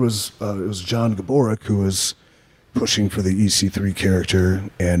enough, there was it was John Gaborik who was pushing for the EC3 character,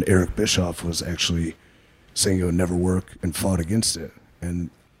 and Eric Bischoff was actually saying it would never work and fought against it. And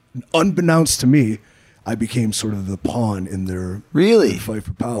unbeknownst to me, I became sort of the pawn in their fight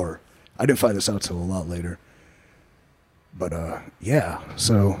for power. I didn't find this out till a lot later. But,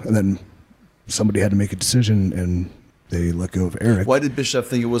 so, and then somebody had to make a decision, and they let go of Eric. Why did Bischoff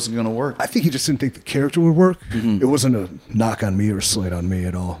think it wasn't going to work? I think he just didn't think the character would work. It wasn't a knock on me or a slight on me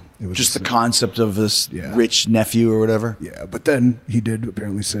at all. It was just the concept of this rich nephew or whatever? Yeah, but then he did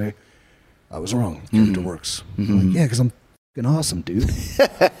apparently say, I was wrong. The character works. I'm like, yeah, because I'm fucking awesome, dude.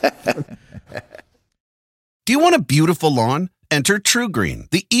 Do you want a beautiful lawn? Enter TruGreen,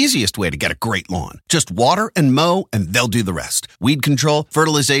 the easiest way to get a great lawn. Just water and mow, and they'll do the rest. Weed control,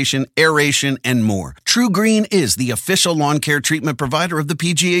 fertilization, aeration, and more. TruGreen is the official lawn care treatment provider of the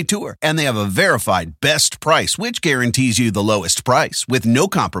PGA Tour, and they have a verified best price, which guarantees you the lowest price with no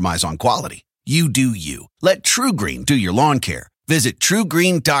compromise on quality. You do you. Let TruGreen do your lawn care. Visit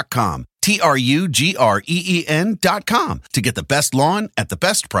TruGreen.com, TruGreen.com, to get the best lawn at the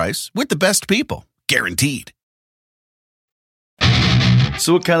best price with the best people. Guaranteed.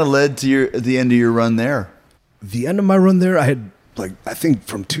 So what kind of led to the end of your run there? The end of my run there, I had, I think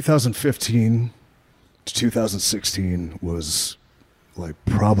from 2015 to 2016 was,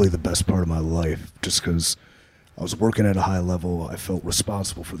 probably the best part of my life, just because I was working at a high level. I felt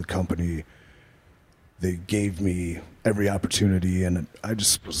responsible for the company. They gave me every opportunity, and I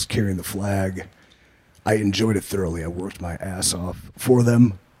just was carrying the flag. I enjoyed it thoroughly. I worked my ass off for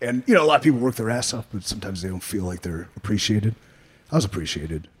them. And, a lot of people work their ass off, but sometimes they don't feel like they're appreciated. I was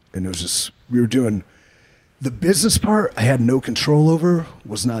appreciated, and it was just, we were doing, the business part I had no control over,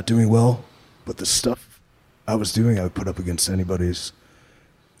 was not doing well, but the stuff I was doing, I would put up against anybody's.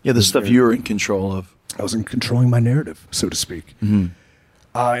 Yeah, the stuff you were in control of. I was in controlling my narrative, so to speak. And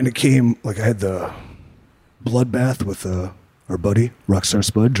it came, I had the bloodbath with our buddy, Rockstar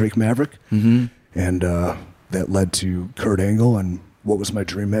Spud, Drake Maverick, and that led to Kurt Angle, and what was my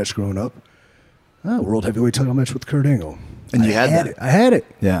dream match growing up? World Heavyweight title match with Kurt Angle. And you had it. I had it.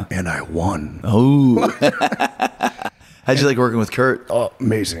 Yeah. And I won. Oh. How'd you like working with Kurt? Oh,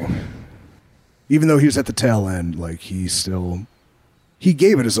 amazing. Even though he was at the tail end, he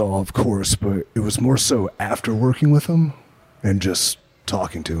gave it his all, of course, but it was more so after working with him and just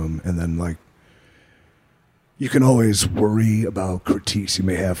talking to him. And then, you can always worry about critiques you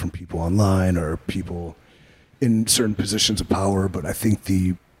may have from people online or people in certain positions of power, but I think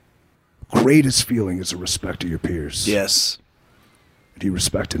the greatest feeling is the respect of your peers. Yes. And he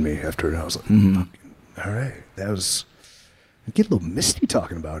respected me after it. I was like, "Fucking, all right, that was." I get a little misty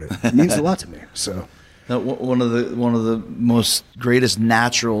talking about it. It means a lot to me. So, Now, one of the most greatest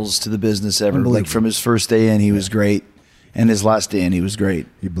naturals to the business ever. Like from his first day in, he was great, and his last day in, he was great.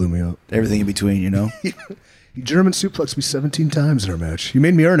 he blew me up. Everything in between, you know. He German suplexed me 17 times in our match. He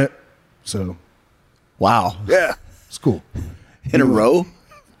made me earn it. So, Wow. yeah, it's cool. In a row.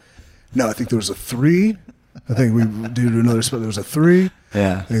 No, I think there was a 3. I think we did another spot. There was a 3.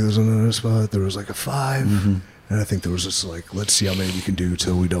 Yeah. I think there was another spot. There was like a 5. And I think there was just like, let's see how many we can do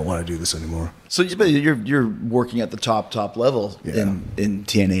till we don't want to do this anymore. So you're working at the top level in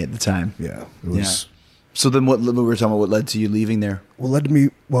TNA at the time. Yeah. It was. So then we were talking about what led to you leaving there? What led to me,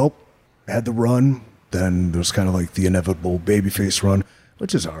 I had the run. Then there was kind of like the inevitable babyface run,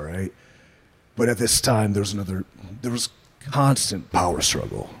 which is all right. But at this time, there was constant power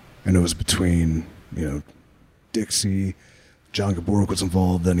struggle. And it was between, Dixie, John Gaburick was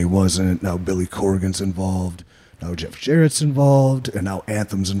involved, then he wasn't. Now Billy Corgan's involved. Now Jeff Jarrett's involved. And now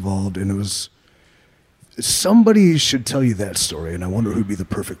Anthem's involved. And it was... Somebody should tell you that story, and I wonder who'd be the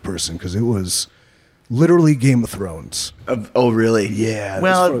perfect person, because it was literally Game of Thrones. Oh, really? Yeah.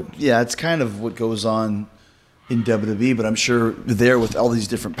 Well, it's kind of what goes on in WWE, but I'm sure there with all these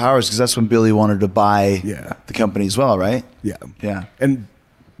different powers, because that's when Billy wanted to buy the company as well, right? Yeah. Yeah. And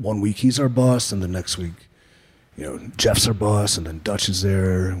one week he's our boss, and the next week, Jeff's our boss, and then Dutch is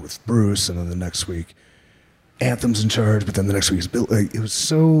there with Bruce, and then the next week Anthem's in charge, but then the next week is Bill. It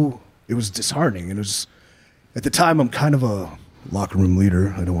was disheartening, and it was, at the time, I'm kind of a locker room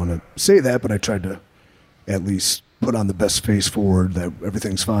leader. I don't want to say that, but I tried to at least put on the best face forward that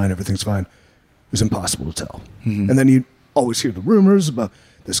everything's fine. It was impossible to tell. And then you always hear the rumors about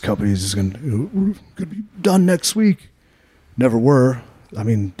this company is going to be done next week. Never were. I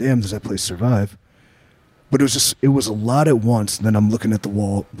mean, damn, does that place survive? But it was a lot at once. And then I'm looking at the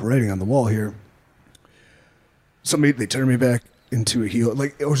wall, writing on the wall here. They turned me back into a heel.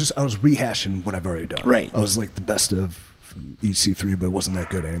 Like, I was rehashing what I've already done. Right. I was like the best of EC3, but it wasn't that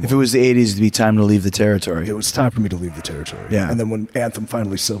good anymore. If it was the 80s, it'd be time to leave the territory. It was time for me to leave the territory. Yeah. And then when Anthem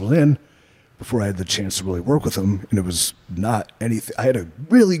finally settled in, before I had the chance to really work with them, and it was not anything. I had a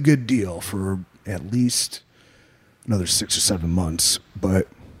really good deal for at least another 6 or 7 months, but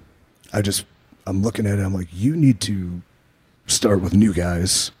I'm looking at it, I'm like, you need to start with new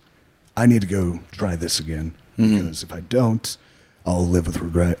guys. I need to go try this again, because if I don't, I'll live with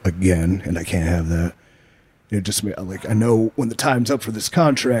regret again, and I can't have that. It just, like, I know when the time's up for this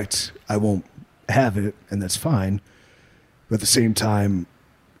contract, I won't have it, and that's fine. But at the same time,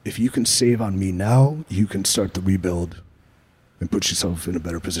 if you can save on me now, you can start the rebuild and put yourself in a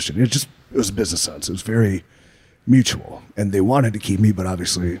better position. It was a business sense. It was very mutual, and they wanted to keep me, but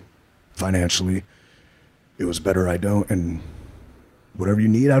obviously, financially, it was better I don't, and whatever you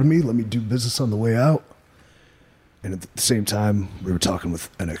need out of me, let me do business on the way out. And at the same time, we were talking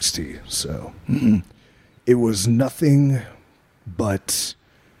with NXT, so it was nothing but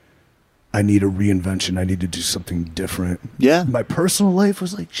I need a reinvention. I need to do something different. Yeah. My personal life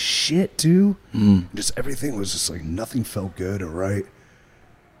was like shit, too. Just everything was just like nothing felt good or right.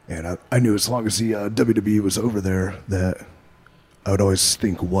 And I knew as long as the WWE was over there that I would always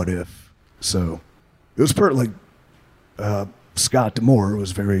think, what if? So it was like Scott D'Amore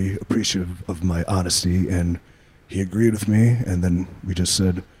was very appreciative of my honesty, and he agreed with me, and then we just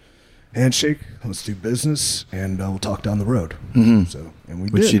said, handshake, let's do business, and we'll talk down the road. So, and we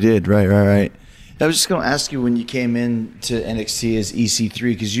did. Which you did, right. I was just going to ask you when you came in to NXT as EC3,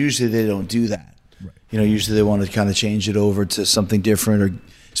 because usually they don't do that. Right. Usually they want to kind of change it over to something different, or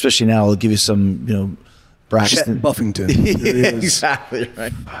especially now, they'll give you some, Braxton Chet Buffington. Exactly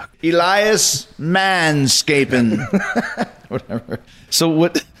right. Elias Manscaping. Whatever. So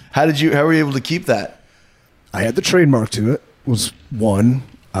how were you able to keep that? I had the trademark to it, was one.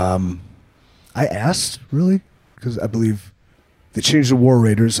 I asked, really, because I believe they changed the War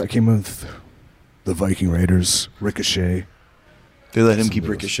Raiders. I came with the Viking Raiders, Ricochet. They let him keep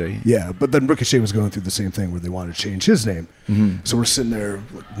Ricochet. Yeah, but then Ricochet was going through the same thing where they wanted to change his name. So we're sitting there,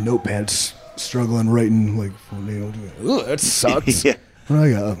 like, notepads, struggling, writing, like, oh, that sucks. Yeah. And I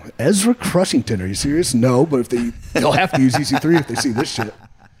go, Ezra Crushington, are you serious? No, but they'll have to use EC3 if they see this shit.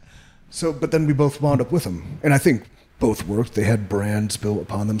 So, but then we both wound up with them. And I think both worked. They had brands built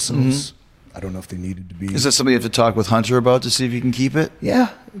upon themselves. I don't know if they needed to be. Is that something you have to talk with Hunter about to see if you can keep it? Yeah,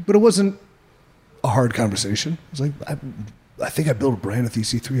 but it wasn't a hard conversation. It was like, I think I built a brand with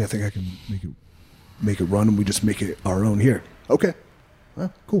EC3. I think I can make it make it run, and we just make it our own here. Okay.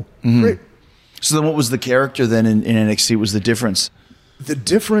 Well, cool. Great. So then what was the character then in NXT? Was the difference? The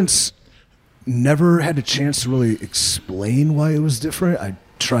difference, never had a chance to really explain why it was different. I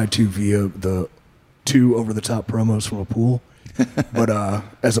tried to via the 2 over-the-top promos from a pool. But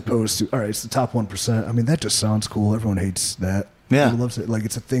as opposed to, all right, it's the top 1%. I mean, that just sounds cool. Everyone hates that. Yeah. Everyone loves it. Like,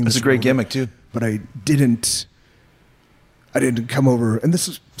 it's a thing. It's a great gimmick, too. But I didn't come over, and this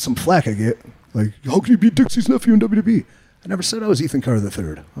is some flack I get. Like, how can you beat Dixie's nephew in WWE? I never said I was Ethan Carter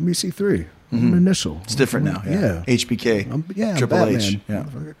III. I'm EC3. I'm an initial. It's different now. Yeah. HBK. I'm Triple Batman. H. Yeah.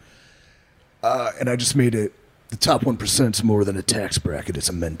 And I just made it, the top 1% is more than a tax bracket. It's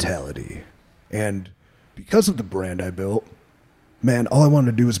a mentality. And because of the brand I built, man, all I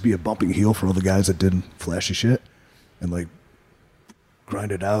wanted to do was be a bumping heel for all the guys that did flashy shit and, like,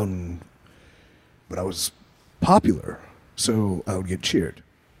 grind it out. But I was popular, so I would get cheered.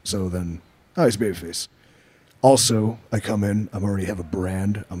 So then, he's babyface. Also, I come in, I already have a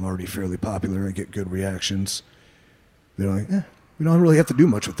brand, I'm already fairly popular, I get good reactions. They're like, we don't really have to do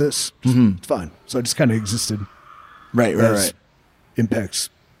much with this. It's fine. So I just kind of existed. Right.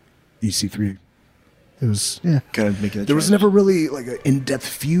 Impact's EC3. It was, Kind of making it. There was never really like an in-depth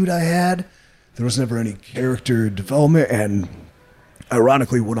feud I had. There was never any character development. And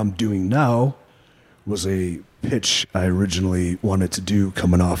ironically, what I'm doing now was a pitch I originally wanted to do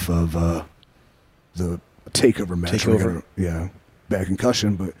coming off of the Takeover match. Bad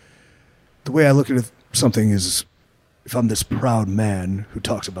concussion. But the way I look at something is, if I'm this proud man who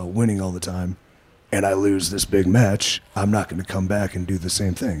talks about winning all the time and I lose this big match, I'm not going to come back and do the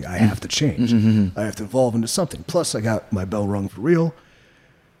same thing. I have to change. I have to evolve into something. Plus, I got my bell rung for real.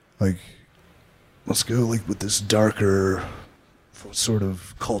 Like, let's go like with this darker sort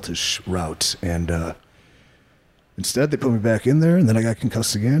of cultish route. And instead, they put me back in there, and then I got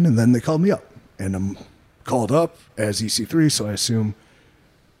concussed again, and then they called me up. And I'm called up as EC3, so I assume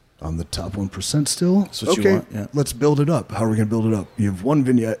I'm the top 1% still. That's what you want, yeah. Let's build it up. How are we going to build it up? You have one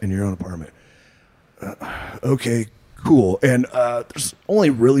vignette in your own apartment. Okay, cool. And there's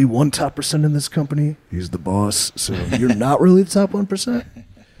only really one top percent in this company. He's the boss, so you're not really the top 1%.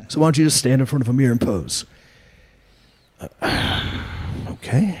 So why don't you just stand in front of a mirror and pose?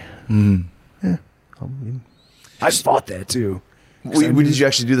 Okay. Yeah. I thought that too. Did you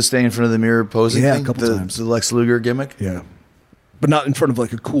actually do the staying in front of the mirror posing Yeah, thing? a couple times. The Lex Luger gimmick? Yeah. But not in front of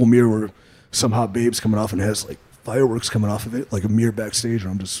like a cool mirror where some hot babe's coming off and has like fireworks coming off of it, like a mirror backstage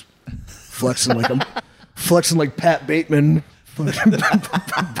where I'm just flexing like Pat Bateman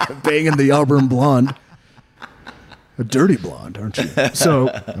banging the Auburn blonde. A dirty blonde, aren't you? So,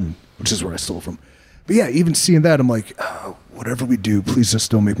 which is where I stole from. But yeah, even seeing that, I'm like, whatever we do, please just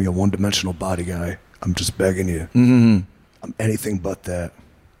don't make me a one-dimensional body guy. I'm just begging you. I'm anything but that.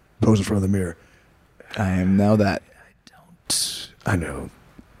 Pose in front of the mirror. I am now that. I know.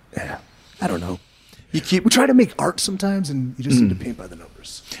 Yeah. I don't know. We try to make art sometimes, and you just need to paint by the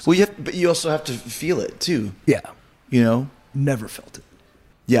numbers. Well, but you also have to feel it too. Yeah. You know. Never felt it.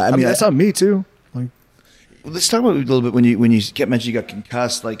 Yeah, I mean that's on me too. Like, let's talk about it a little bit when you kept mentioning you got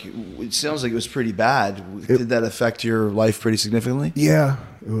concussed. Like, it sounds like it was pretty bad. Did that affect your life pretty significantly? Yeah,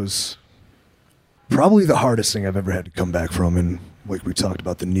 it was probably the hardest thing I've ever had to come back from. And like we talked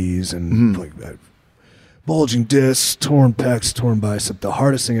about the knees and like that. Bulging discs, torn pecs, torn bicep. The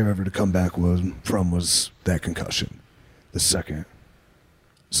hardest thing I've ever to come back from was that concussion, the second.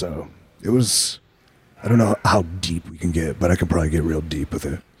 So it was, I don't know how deep we can get, but I can probably get real deep with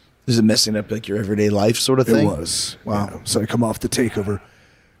it. Is it messing up like your everyday life sort of thing? It was. Wow. Yeah. So I come off the Takeover.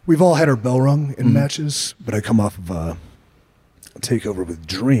 We've all had our bell rung in matches, but I come off of a Takeover with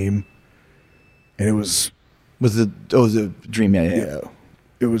Dream, and it was... With the Dream, yeah.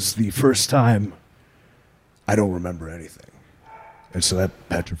 It was the first time I don't remember anything. And so that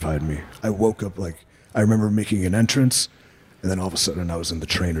petrified me. I woke up like, I remember making an entrance, and then all of a sudden I was in the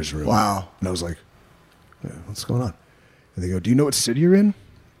trainer's room. Wow. And I was like, what's going on? And they go, do you know what city you're in?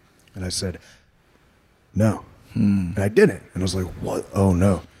 And I said, no. And I didn't. And I was like, what? Oh,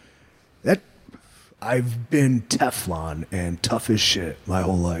 no. I've been Teflon and tough as shit my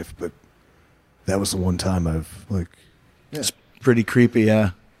whole life, but that was the one time I've like... It's pretty creepy,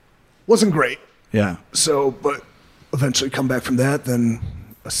 yeah. Wasn't great. Yeah. So, but eventually come back from that. Then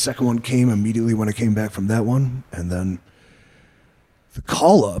a second one came immediately when I came back from that one. And then the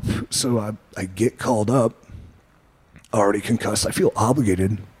call up. So I get called up, already concussed. I feel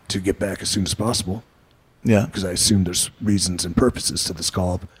obligated to get back as soon as possible. Yeah. Because I assume there's reasons and purposes to this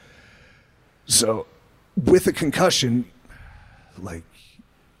call up. So with a concussion, like,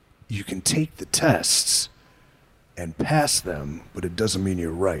 you can take the tests and pass them, but it doesn't mean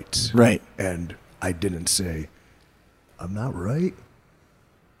you're right. Right. And I didn't say, I'm not right,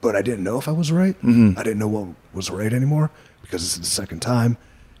 but I didn't know if I was right. I didn't know what was right anymore because it's the second time.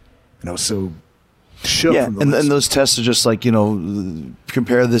 And I was so shook. Yeah, from the and list. those tests are just like,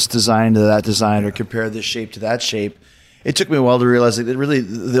 compare this design to that design or compare this shape to that shape. It took me a while to realize that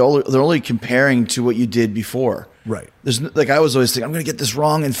they're only comparing to what you did before. Right. I was always thinking, I'm going to get this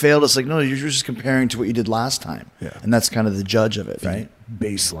wrong and failed. It's like, no, you're just comparing to what you did last time. Yeah. And that's kind of the judge of it, right?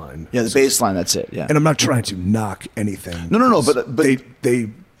 Baseline. Yeah, the baseline, that's it, yeah. And I'm not trying to knock anything. No, but they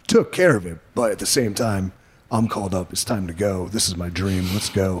took care of it. But at the same time, I'm called up. It's time to go. This is my dream. Let's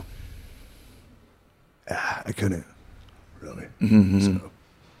go. I couldn't, really. So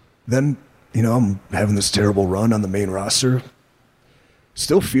then, I'm having this terrible run on the main roster.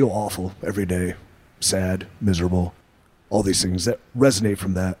 Still feel awful every day. Sad, miserable, all these things that resonate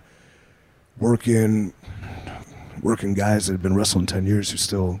from that. Working guys that have been wrestling 10 years who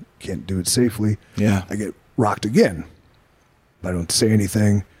still can't do it safely. Yeah. I get rocked again. I don't say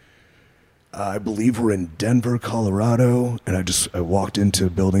anything. I believe we're in Denver, Colorado, and I walked into a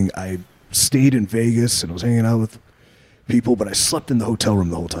building. I stayed in Vegas and I was hanging out with people, but I slept in the hotel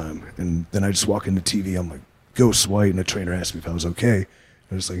room the whole time. And then I just walk into TV. I'm like, Ghost White, and the trainer asked me if I was okay.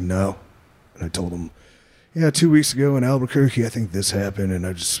 I was like, no. And I told him, 2 weeks ago in Albuquerque, I think this happened, and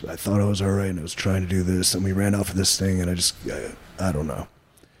I thought I was all right, and I was trying to do this, and we ran off of this thing, and I don't know.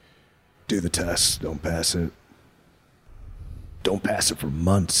 Do the test, don't pass it. Don't pass it for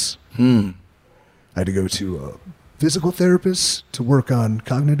months. I had to go to a physical therapist to work on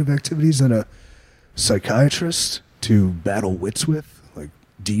cognitive activities and a psychiatrist to battle wits with, like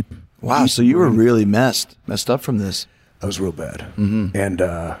deep. Wow, so you were really messed up from this. I was real bad. And,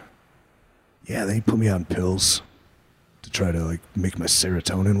 then he put me on pills to try to make my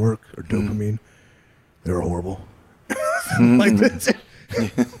serotonin work or dopamine. They were horrible. Like this.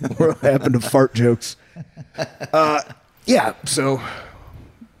 What happened to fart jokes? So,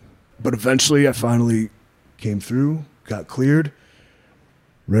 but eventually I finally came through, got cleared,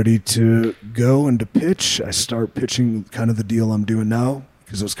 ready to go and to pitch. I start pitching kind of the deal I'm doing now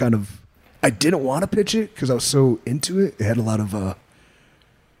because it was I didn't want to pitch it because I was so into it. It had a lot of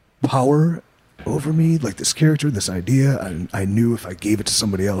power over me, like this character, this idea. I knew if I gave it to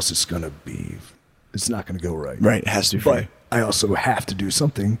somebody else, it's not going to go right. Right, it has to be. But I also have to do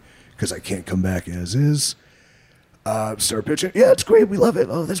something because I can't come back as is. Start pitching. Yeah, it's great. We love it.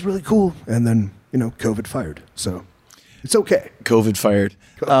 Oh, that's really cool. And then, COVID fired. So it's okay. COVID fired.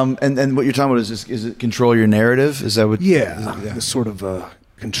 And what you're talking about is it control your narrative? Is that what? Yeah. This sort of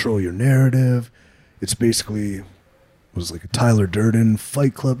control your narrative. It's basically was like a Tyler Durden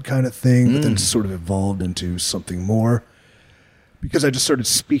Fight Club kind of thing, but then sort of evolved into something more because I just started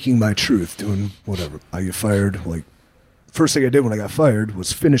speaking my truth, doing whatever. I get fired. First thing I did when I got fired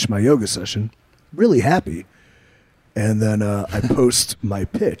was finish my yoga session, really happy. And then I post my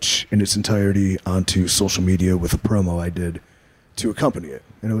pitch in its entirety onto social media with a promo I did to accompany it.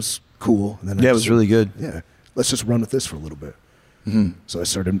 And it was cool. And then it was really good. Yeah. Let's just run with this for a little bit. So I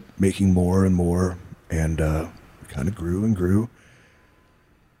started making more and more and kind of grew and grew.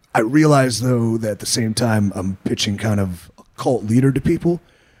 I realized, though, that at the same time I'm pitching kind of a cult leader to people,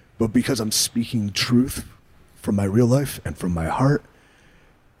 but because I'm speaking truth from my real life and from my heart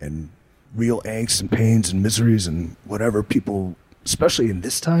and real angst and pains and miseries and whatever people, especially in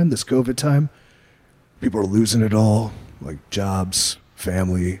this time, this COVID time, people are losing it all, like jobs,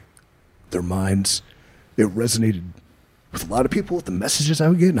 family, their minds. It resonated with a lot of people with the messages I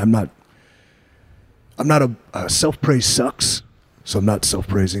would get, and I'm not a self-praise sucks, so I'm not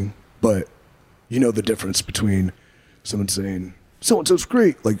self-praising, but you know the difference between someone saying, so-and-so's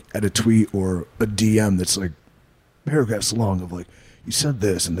great, like at a tweet or a DM that's like paragraphs long of like, you said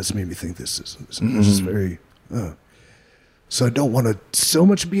this, and this made me think this. It's just very, so I don't want to so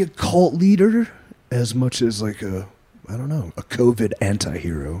much be a cult leader as much as like a COVID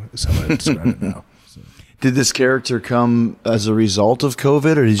anti-hero is how I describe it now. So. Did this character come as a result of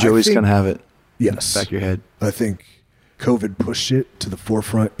COVID, or did you always kind of have it? Yes. Back of your head. I think COVID pushed it to the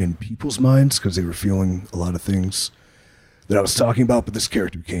forefront in people's minds because they were feeling a lot of things that I was talking about, but this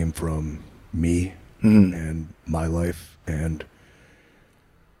character came from me and my life, and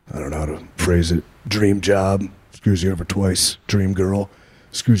I don't know how to phrase it. Dream job, screws you over twice. Dream girl,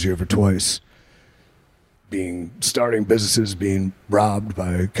 screws you over twice. Starting businesses, being robbed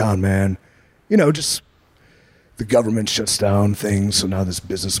by a con man, just the government shuts down things, so now this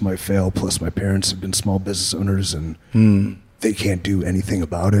business might fail. Plus, my parents have been small business owners, and they can't do anything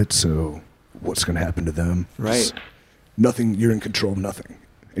about it. So, what's going to happen to them? Right. Nothing. You're in control of nothing,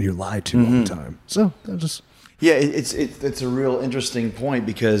 and you're lied to all the time. So, Yeah, it's a real interesting point,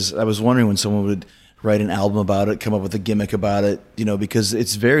 because I was wondering when someone would write an album about it, come up with a gimmick about it, because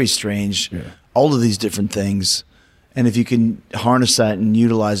it's very strange, all of these different things. And if you can harness that and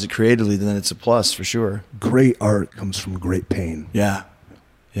utilize it creatively, then it's a plus for sure. Great art comes from great pain. Yeah.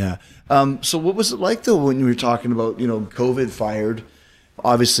 Yeah. So what was it like, though, when you were talking about, COVID fired?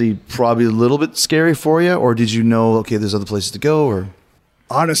 Obviously, probably a little bit scary for you, or did you know, okay, there's other places to go, or?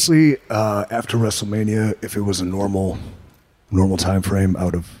 Honestly, after WrestleMania, if it was a normal time frame, I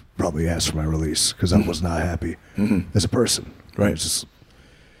would have probably asked for my release, because I was not happy as a person. Right.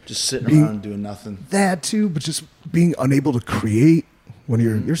 Just sitting around doing nothing. That too, but just being unable to create when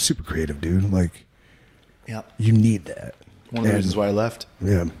you're super creative, dude. Like, you need that. One of the reasons why I left.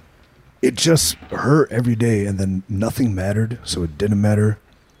 Yeah. It just hurt every day, and then nothing mattered, so it didn't matter.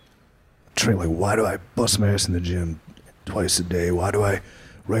 Train, like, why do I bust my ass in the gym twice a day? Why do I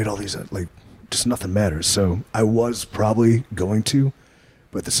write all these, like, just nothing matters. So I was probably going to,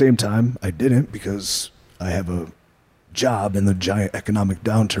 but at the same time, I didn't, because I have a job in the giant economic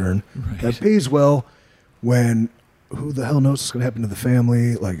downturn that pays well, when who the hell knows what's going to happen to the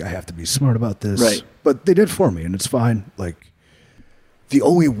family. Like, I have to be smart about this. Right. But they did for me, and it's fine. Like, the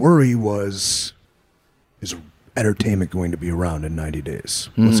only worry is entertainment going to be around in 90 days?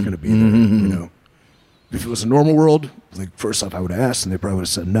 What's going to be there, If it was a normal world, like, first off, I would have asked, and they probably would have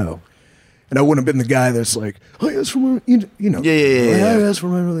said no. And I wouldn't have been the guy that's like, oh, yeah, that's for my, Yeah. That's for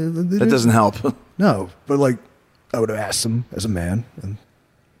my, That doesn't help. No, but, like, I would have asked them as a man, and,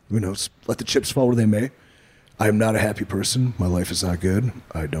 let the chips fall where they may. I am not a happy person. My life is not good.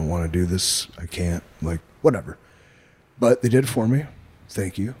 I don't want to do this. I can't, whatever. But they did it for me.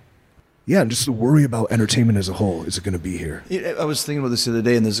 Thank you. Yeah, and just the worry about entertainment as a whole. Is it going to be here? I was thinking about this the other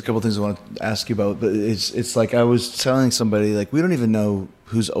day, and there's a couple of things I want to ask you about, but it's like I was telling somebody, like, we don't even know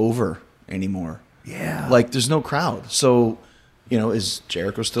who's over anymore. Yeah. Like, there's no crowd. So, is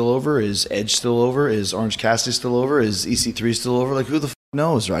Jericho still over? Is Edge still over? Is Orange Cassidy still over? Is EC3 still over? Like, who the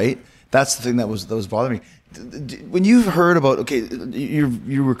knows, right? That's the thing that was bothering me. When you've heard about, okay,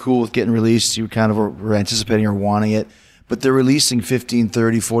 you were cool with getting released, you kind of were anticipating or wanting it, but they're releasing 15,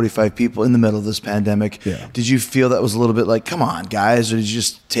 30, 45 people in the middle of this pandemic. Yeah. Did you feel that was a little bit like, come on, guys, or did you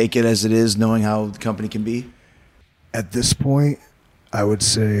just take it as it is, knowing how the company can be? At this point, I would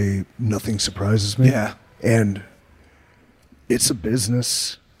say nothing surprises me. Yeah. And it's a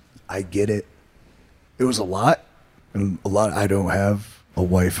business. I get it. It was a lot. And I don't have a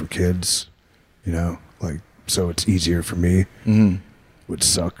wife or kids, so it's easier for me. Would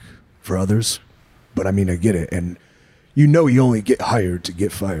suck for others. But I get it. And you only get hired to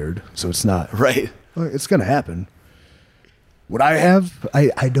get fired. So it's not. Right. It's going to happen. What I have,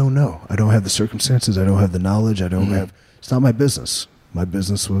 I don't know. I don't have the circumstances. I don't have the knowledge. I don't have, it's not my business. My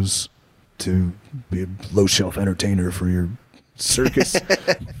business was to be a low shelf entertainer for your circus.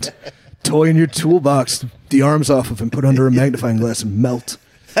 Toy in your toolbox, the arms off of, and put under a magnifying glass and melt.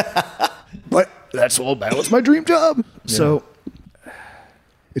 But that was my dream job. Yeah. So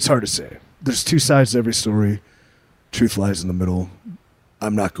it's hard to say. There's two sides to every story. Truth lies in the middle.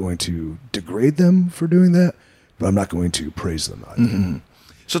 I'm not going to degrade them for doing that, but I'm not going to praise them either.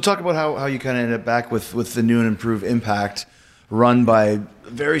 So talk about how you kind of ended up back with the new and improved Impact, run by a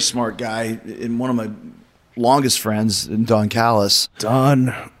very smart guy and one of my longest friends, Don Callis.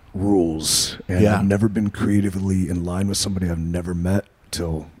 Don rules. And I've never been creatively in line with somebody I've never met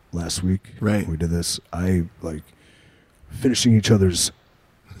till last week. Right. We did this. I finishing each other's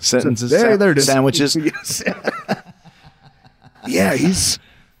sentences. There it is. Sandwiches. Yeah, he's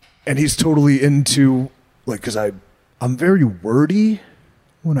totally into, because I'm very wordy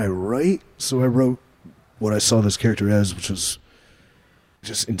when I write. So I wrote what I saw this character as, which was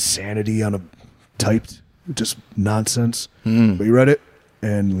just insanity on a typed, just nonsense. But he read it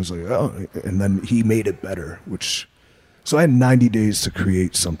and was like, oh, and then he made it better, so I had 90 days to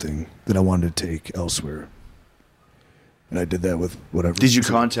create something that I wanted to take elsewhere. And I did that with whatever. Did you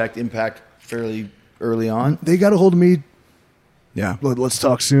contact Impact fairly early on? They got a hold of me. Yeah. Let's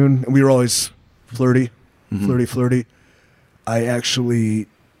talk soon. And we were always flirty. I actually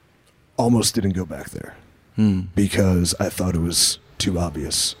almost didn't go back there because I thought it was too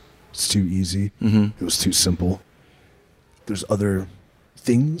obvious. It's too easy. It was too simple. There's other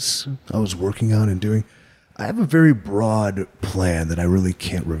things I was working on and doing. I have a very broad plan that I really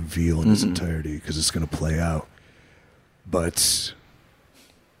can't reveal in its entirety because it's going to play out. But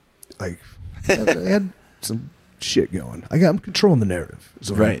I had some shit going. I'm controlling the narrative.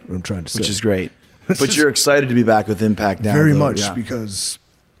 Is what I'm trying to say. Which is great. But you're excited to be back with Impact now. Very much, because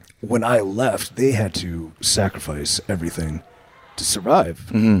when I left, they had to sacrifice everything to survive.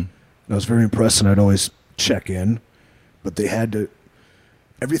 And I was very impressed, and I'd always check in, but they had to.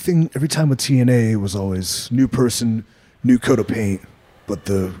 Every time with TNA was always new person, new coat of paint, but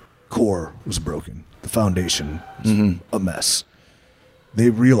the core was broken. The foundation was a mess. They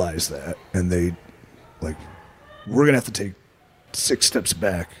realized that, and they we're gonna have to take 6 steps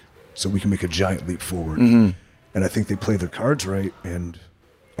back so we can make a giant leap forward. And I think they play their cards right and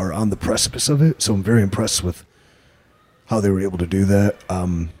are on the precipice of it. So I'm very impressed with how they were able to do that.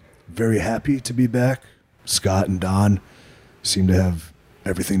 Very happy to be back. Scott and Don seem to have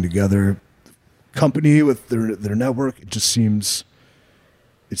everything together. Company with their network, it seems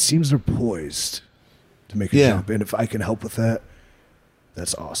they're poised to make a jump. And if I can help with that,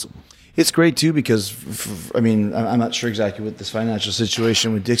 that's awesome. It's great too because I'm not sure exactly what this financial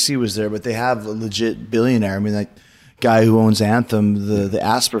situation with Dixie was there, but they have a legit billionaire. I mean, that guy who owns Anthem, the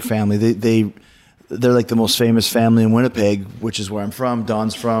Asper family, they're like the most famous family in Winnipeg, which is where I'm from.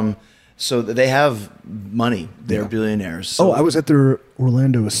 Don's from. So they have money. They're billionaires. So. I was at their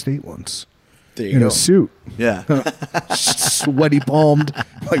Orlando estate once. There you go. In a suit. Yeah. Sweaty palmed.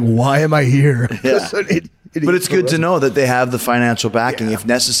 Like, why am I here? Yeah. But it's good to know that they have the financial backing if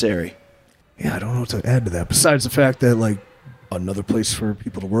necessary. Yeah, I don't know what to add to that. Besides the fact that, another place for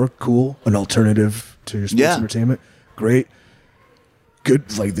people to work, cool. An alternative to your sports entertainment, great. Good.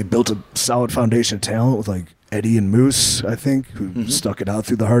 They built a solid foundation of talent with, Eddie and Moose, I think, who stuck it out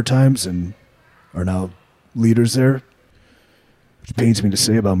through the hard times and are now leaders there. Which pains me to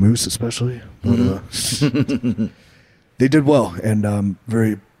say about Moose, especially. But they did well, and I'm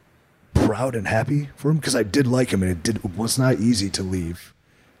very proud and happy for him because I did like him, and it was not easy to leave.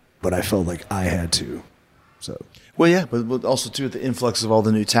 But I felt like I had to. So. Well, yeah, but also too with the influx of all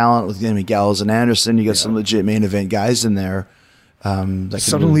the new talent with Gallows and Anderson, you got some legit main event guys in there.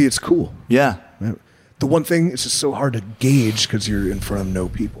 Suddenly, it's cool. Yeah. The one thing it's just so hard to gauge because you're in front of no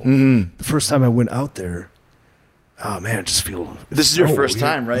people. The first time I went out there, oh man, I just feel. This is your first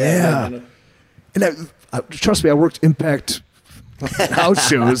time, right? Yeah. And trust me, I worked Impact house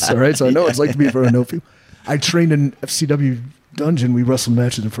shows, all right, so I know what it's like to be in front of no people. I trained in FCW Dungeon. We wrestled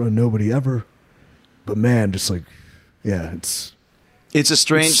matches in front of nobody ever. But man, just it's a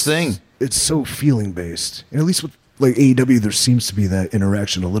strange thing. It's so feeling based, and at least with AEW, there seems to be that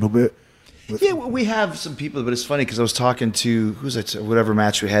interaction a little bit. Yeah, we have some people, but it's funny because I was talking to whatever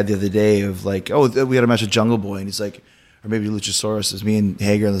match we had the other day of we had a match with Jungle Boy, and he's like, or maybe Luchasaurus, is me and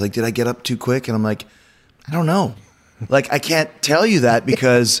Hager, and I was like, did I get up too quick? And I'm like, I don't know. I can't tell you that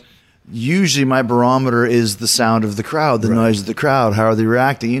because usually my barometer is the sound of the crowd, the noise of the crowd. How are they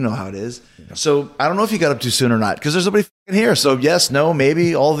reacting? You know how it is. Yeah. So I don't know if you got up too soon or not because there's nobody here. So yes, no,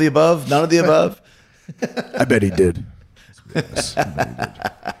 maybe, all of the above, none of the above. I bet he did. Yes, I bet he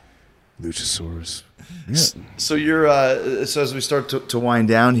did. Luchasaurus. Yeah. So you're so as we start to wind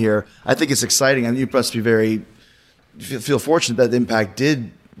down here, I think it's exciting. I mean, you must be feel fortunate that the Impact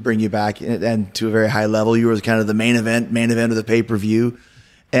did bring you back and to a very high level. You were kind of the main event of the pay-per-view.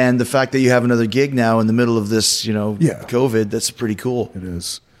 And the fact that you have another gig now in the middle of this, COVID, that's pretty cool. It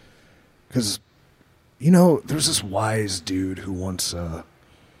is. Because, there's this wise dude who once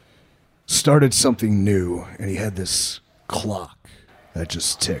started something new, and he had this clock that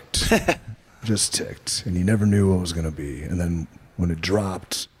just ticked. And he never knew what it was going to be. And then when it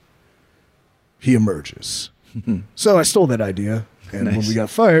dropped, he emerges. So I stole that idea. And when we got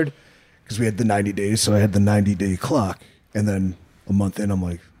fired, because we had the 90 days, so I had the 90-day clock. And then a month in, I'm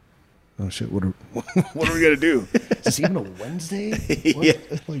like, oh shit, what are we going to do? Is this even a Wednesday? Yeah.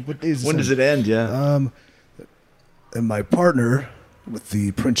 What day is this? When does it end? Yeah. And my partner with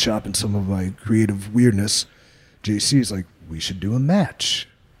the print shop and some of my creative weirdness, JC, is like, we should do a match.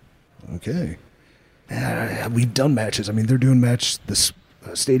 Okay. We've done matches. I mean, they're doing this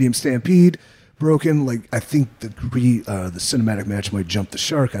Stadium Stampede, broken. I think the cinematic match might jump the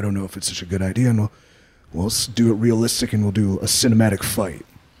shark. I don't know if it's such a good idea. And we'll do it realistic, and we'll do a cinematic fight.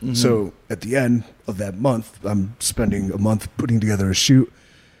 Mm-hmm. So at the end of that month, I'm spending a month putting together a shoot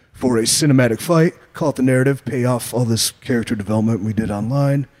for a cinematic fight, call it the narrative, pay off all this character development we did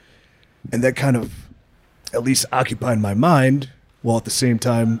online. And that kind of at least occupied my mind, while at the same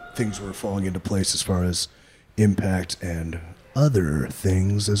time things were falling into place as far as Impact and other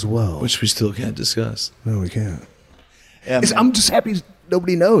things as well. Which we still can't discuss. No, we can't. I'm just happy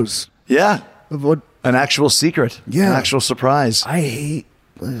nobody knows. Yeah. Of what an actual secret. Yeah. An actual surprise. I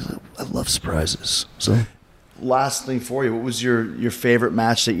love surprises. So last thing for you, what was your favorite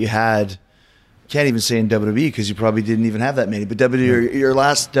match that you had? Can't even say in WWE because you probably didn't even have that many, but your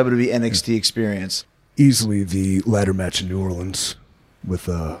last WWE NXT experience. Easily the ladder match in New Orleans with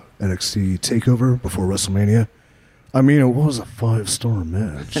NXT TakeOver before WrestleMania. I mean, it was a 5-star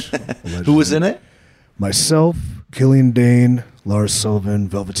match. Who was in it? myself, Killian Dane, Lars Sullivan,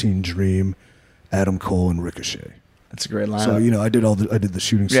 Velveteen Dream, Adam Cole, and Ricochet. That's a great lineup. So I did I did the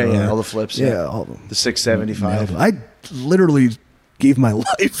shooting star. Yeah, all the flips. Yeah, all of them. The 675. I literally gave my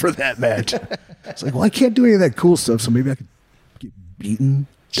life for that match. It's like, well, I can't do any of that cool stuff, so maybe I could get beaten.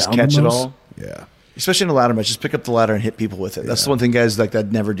 Just down catch it almost. all. Yeah. Especially in a ladder match, just pick up the ladder and hit people with it. That's the one thing guys like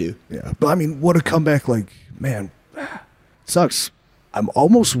that never do. Yeah. But I mean, what a comeback. Like, man, sucks. I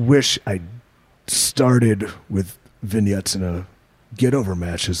almost wish I started with vignettes in a get over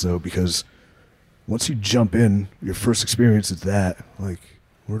matches, though, because once you jump in, your first experience is that. Like,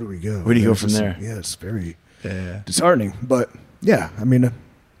 where do we go? Where do you go from there? Yeah, it's very disheartening. But yeah, I mean,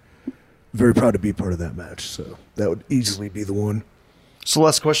 very proud to be part of that match. So that would easily be the one. So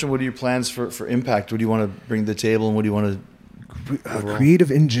last question, what are your plans for Impact? What do you want to bring to the table and what do you want to... Creative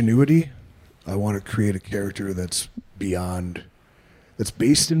ingenuity. I want to create a character that's beyond, that's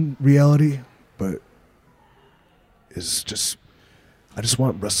based in reality, but is just, I just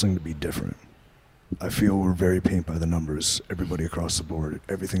want wrestling to be different. I feel we're very paint by the numbers. Everybody across the board,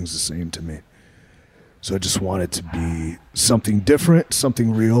 everything's the same to me. So I just want it to be something different,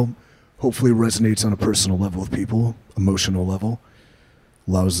 something real. Hopefully resonates on a personal level with people, emotional level.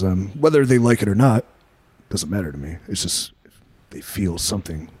 Allows them, whether they like it or not, doesn't matter to me. It's just they feel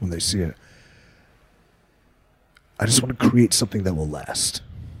something when they see it. I just want to create something that will last.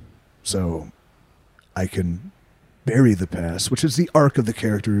 So I can bury the past, which is the arc of the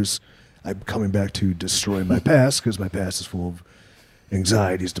characters. I'm coming back to destroy my past because my past is full of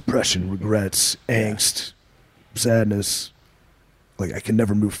anxieties, depression, regrets, angst, sadness. Like, I can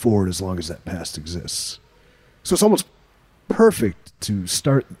never move forward as long as that past exists. So it's almost perfect to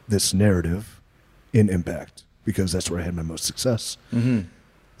start this narrative in Impact because that's where I had my most success. Mm-hmm.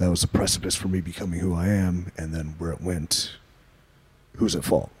 That was the precipice for me becoming who I am, and then where it went, who's at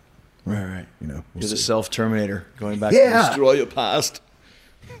fault? Right. You know, You're the self-terminator going back to destroy your past.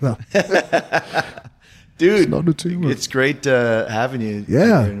 Well, dude, it's it's great having you.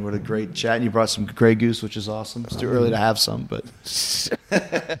 Yeah. And what a great chat. And you brought some Grey Goose, which is awesome. It's too early to have some, but...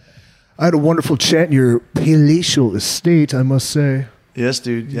 I had a wonderful chat in your palatial estate, I must say. Yes,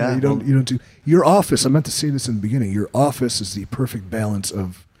 dude. Yeah. You don't do your office. I meant to say this in the beginning. Your office is the perfect balance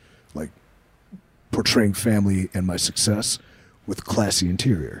of like portraying family and my success with classy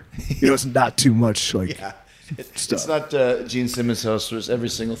interior. You know, it's not too much like It's not Gene Simmons' house. There's every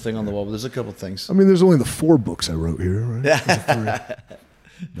single thing on the wall, but there's a couple things. I mean, there's only the 4 books I wrote here, right? Yeah.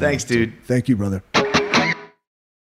 Thanks, dude. Thank you, brother.